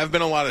 There have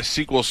been a lot of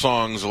sequel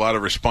songs, a lot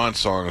of response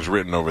songs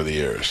written over the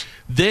years.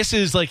 This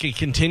is like a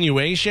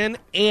continuation,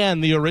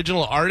 and the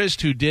original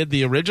artist who did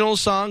the original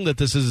song that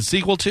this is a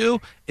sequel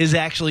to is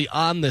actually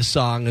on this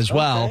song as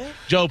well.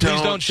 Joe,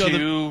 please don't show the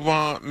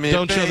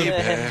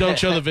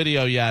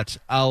video yet.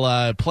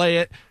 I'll play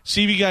it.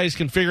 See if you guys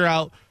can figure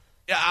out.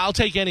 I'll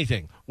take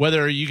anything.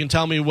 Whether you can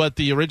tell me what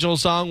the original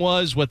song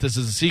was, what this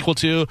is a sequel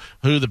to,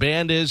 who the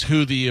band is,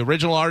 who the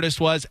original artist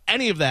was,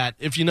 any of that.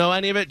 If you know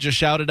any of it, just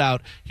shout it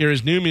out. Here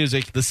is new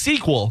music, the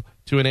sequel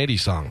to an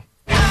 80s song.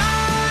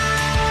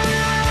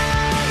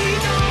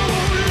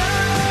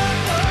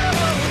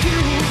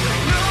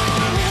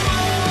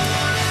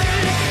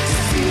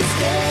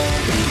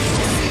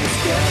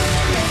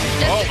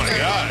 Oh, my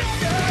God.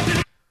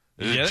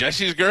 Is it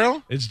Jesse's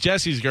Girl? It's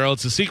Jesse's Girl.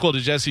 It's a sequel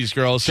to Jesse's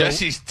Girl.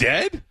 Jesse's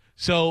dead?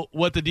 So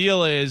what the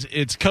deal is,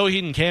 it's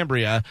Coheed and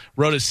Cambria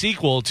wrote a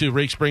sequel to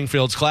Rick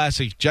Springfield's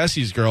classic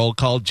Jesse's Girl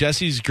called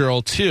Jesse's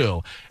Girl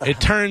 2.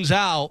 It turns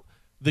out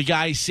the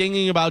guy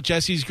singing about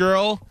Jesse's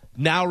Girl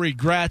now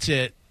regrets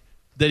it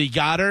that he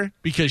got her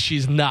because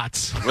she's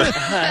nuts.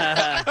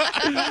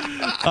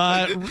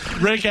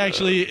 Rick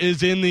actually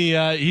is in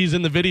the he's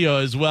in the video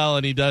as well,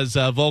 and he does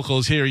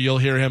vocals here. You'll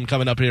hear him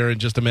coming up here in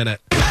just a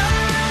minute.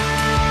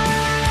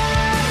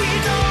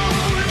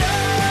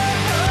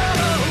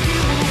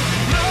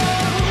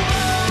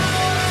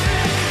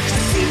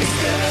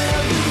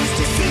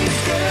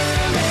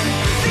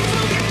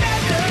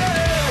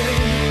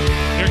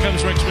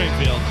 Rick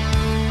Springfield.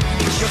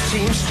 Just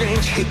seems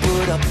strange he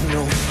put up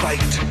no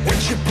fight when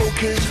she broke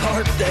his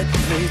heart that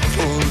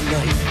fateful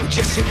night.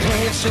 Jesse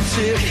played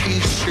sincere, he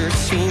sure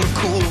seemed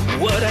cool.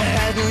 What I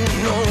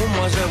hadn't known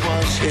was I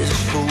was his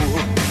fool.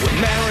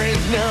 We're married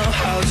now,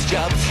 house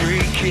job, 3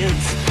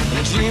 kids.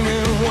 I'm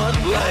dreaming what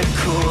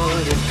life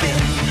could have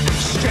been.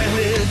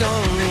 Stranded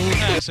on me.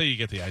 So you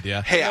get the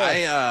idea. Hey,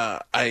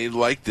 I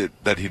liked it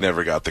that he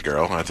never got the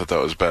girl. I thought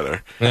that was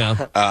better.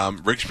 Yeah.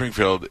 Rick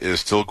Springfield is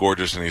still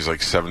gorgeous, and he's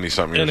like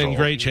 70-something years old. And in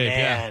great shape,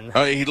 yeah.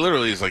 He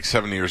literally is like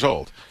 70 years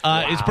old.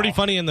 It's pretty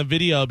funny in the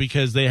video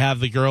because they have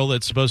the girl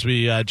that's supposed to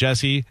be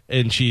Jessie,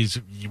 and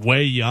she's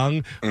way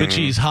young, but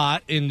she's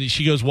hot, and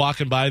she goes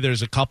walking by.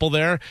 There's a couple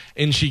there,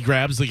 and she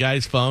grabs the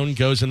guy's phone,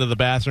 goes into the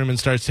bathroom, and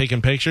starts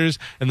taking pictures,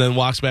 and then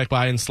walks back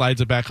by and slides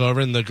it back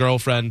over, and the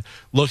girlfriend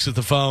looks at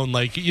the phone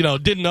like,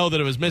 didn't know that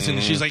it was missing,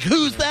 and she's like,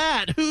 who's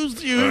that?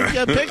 Who's you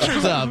got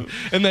pictures of?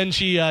 And then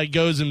she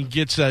goes and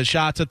gets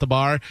shots at the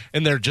bar,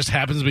 and there just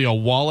happens to be a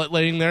wallet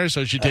laying there,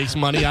 so she takes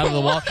money out of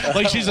the wallet.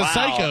 Like she's a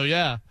psycho,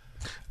 yeah.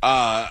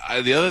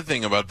 The other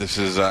thing about this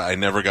is I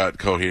never got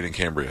Coheed and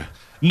Cambria.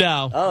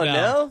 No. Oh,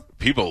 no?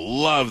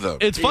 People love them.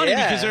 It's funny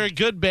because they're a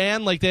good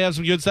band. Like, they have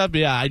some good stuff.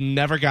 But, yeah, I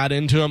never got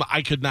into them.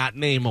 I could not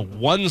name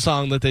one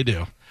song that they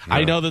do. No.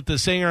 I know that the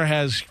singer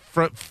has,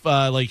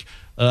 frilly,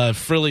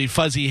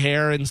 fuzzy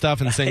hair and stuff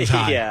and sings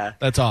high. Yeah.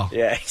 That's all.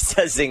 Yeah, he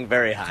does sing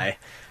very high.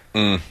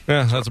 Yeah,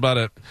 that's about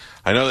it.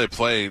 I know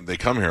they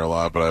come here a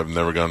lot, but I've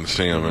never gone to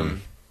see them.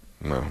 And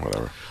no,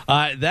 whatever.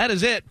 That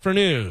is it for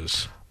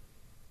news.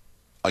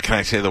 Can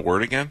I say the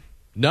word again?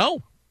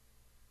 No.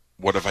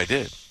 What if I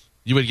did?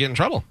 You would get in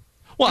trouble.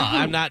 Well,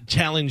 I'm not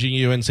challenging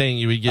you and saying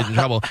you would get in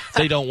trouble.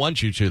 They don't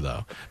want you to,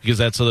 though, because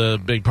that's a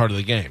big part of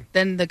the game.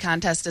 Then the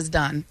contest is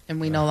done, and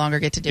we no longer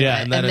get to do it.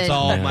 Yeah, and then it's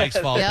all Mike's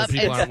fault that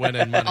people aren't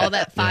winning money. All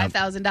that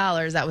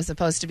 $5,000 that was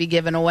supposed to be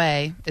given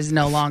away is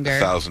no longer.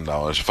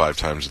 $1,000 5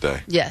 times a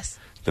day. Yes.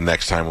 The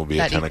next time will be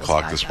That at 10 equals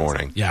o'clock this 5,000.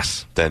 morning.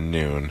 Yes. Then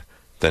noon.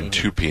 Then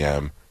 2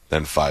 p.m.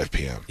 Then 5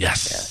 p.m.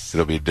 Yes.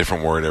 It'll be a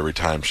different word every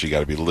time, so you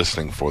got to be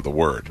listening for the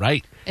word.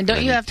 Right. And don't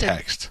Then you have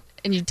text. to?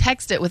 And you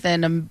text it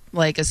within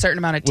a certain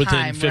amount of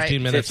time, Within 15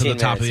 right? minutes of the 15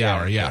 top of the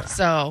minutes, hour, yeah. yeah.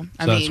 So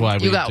I So mean, that's why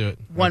we you got do it.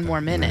 one more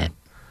minute.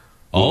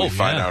 Will we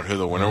find out who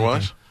the winner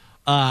was?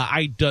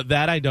 I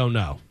don't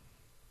know.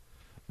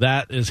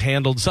 That is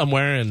handled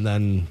somewhere, and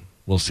then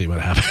we'll see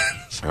what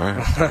happens. All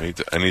right.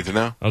 I need to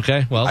know.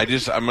 Okay, well. I'm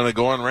going to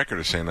go on record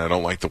as saying I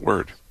don't like the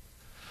word.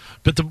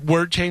 But the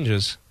word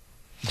changes.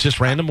 It's just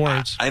random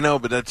words. I know,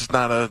 but it's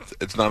not a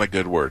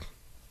good word.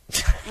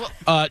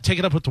 Take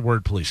it up with the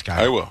word police,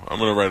 guy. I will. I'm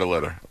going to write a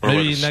letter.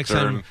 Maybe next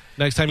time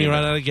you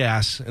run out of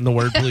gas and the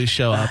word police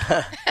show up.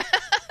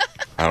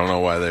 I don't know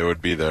why they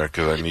would be there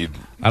because I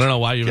don't know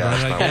why you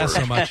gas, run out of not gas so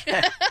word. much.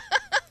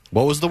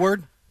 What was the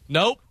word?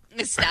 Nope.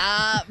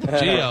 Stop.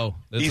 Geo.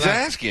 He's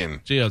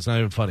asking. Geo, it's not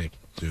even funny,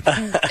 dude.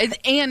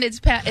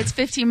 It's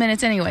 15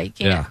 minutes anyway. You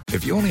can't. Yeah.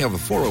 If you only have a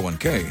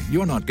 401k,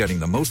 you're not getting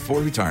the most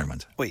for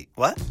retirement. Wait,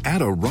 what?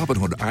 Add a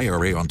Robinhood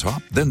IRA on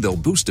top, then they'll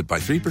boost it by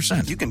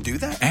 3%. You can do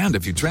that? And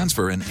if you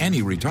transfer in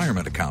any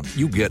retirement account,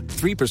 you get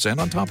 3%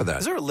 on top of that.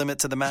 Is there a limit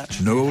to the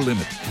match? No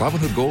limit.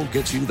 Robinhood Gold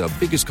gets you the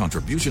biggest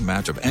contribution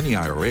match of any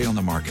IRA on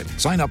the market.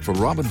 Sign up for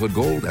Robinhood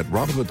Gold at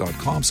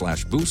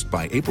Robinhood.com/boost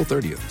by April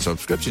 30th.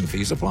 Subscription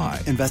fees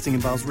apply. Investing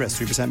involves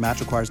risk. 3% match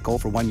requires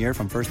gold for 1 year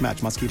from first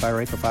match. Must keep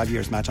IRA for 5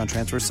 years. Match on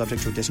transfers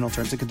subject to additional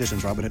terms and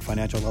conditions. Robinhood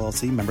Financial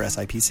LLC, member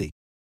SIPC.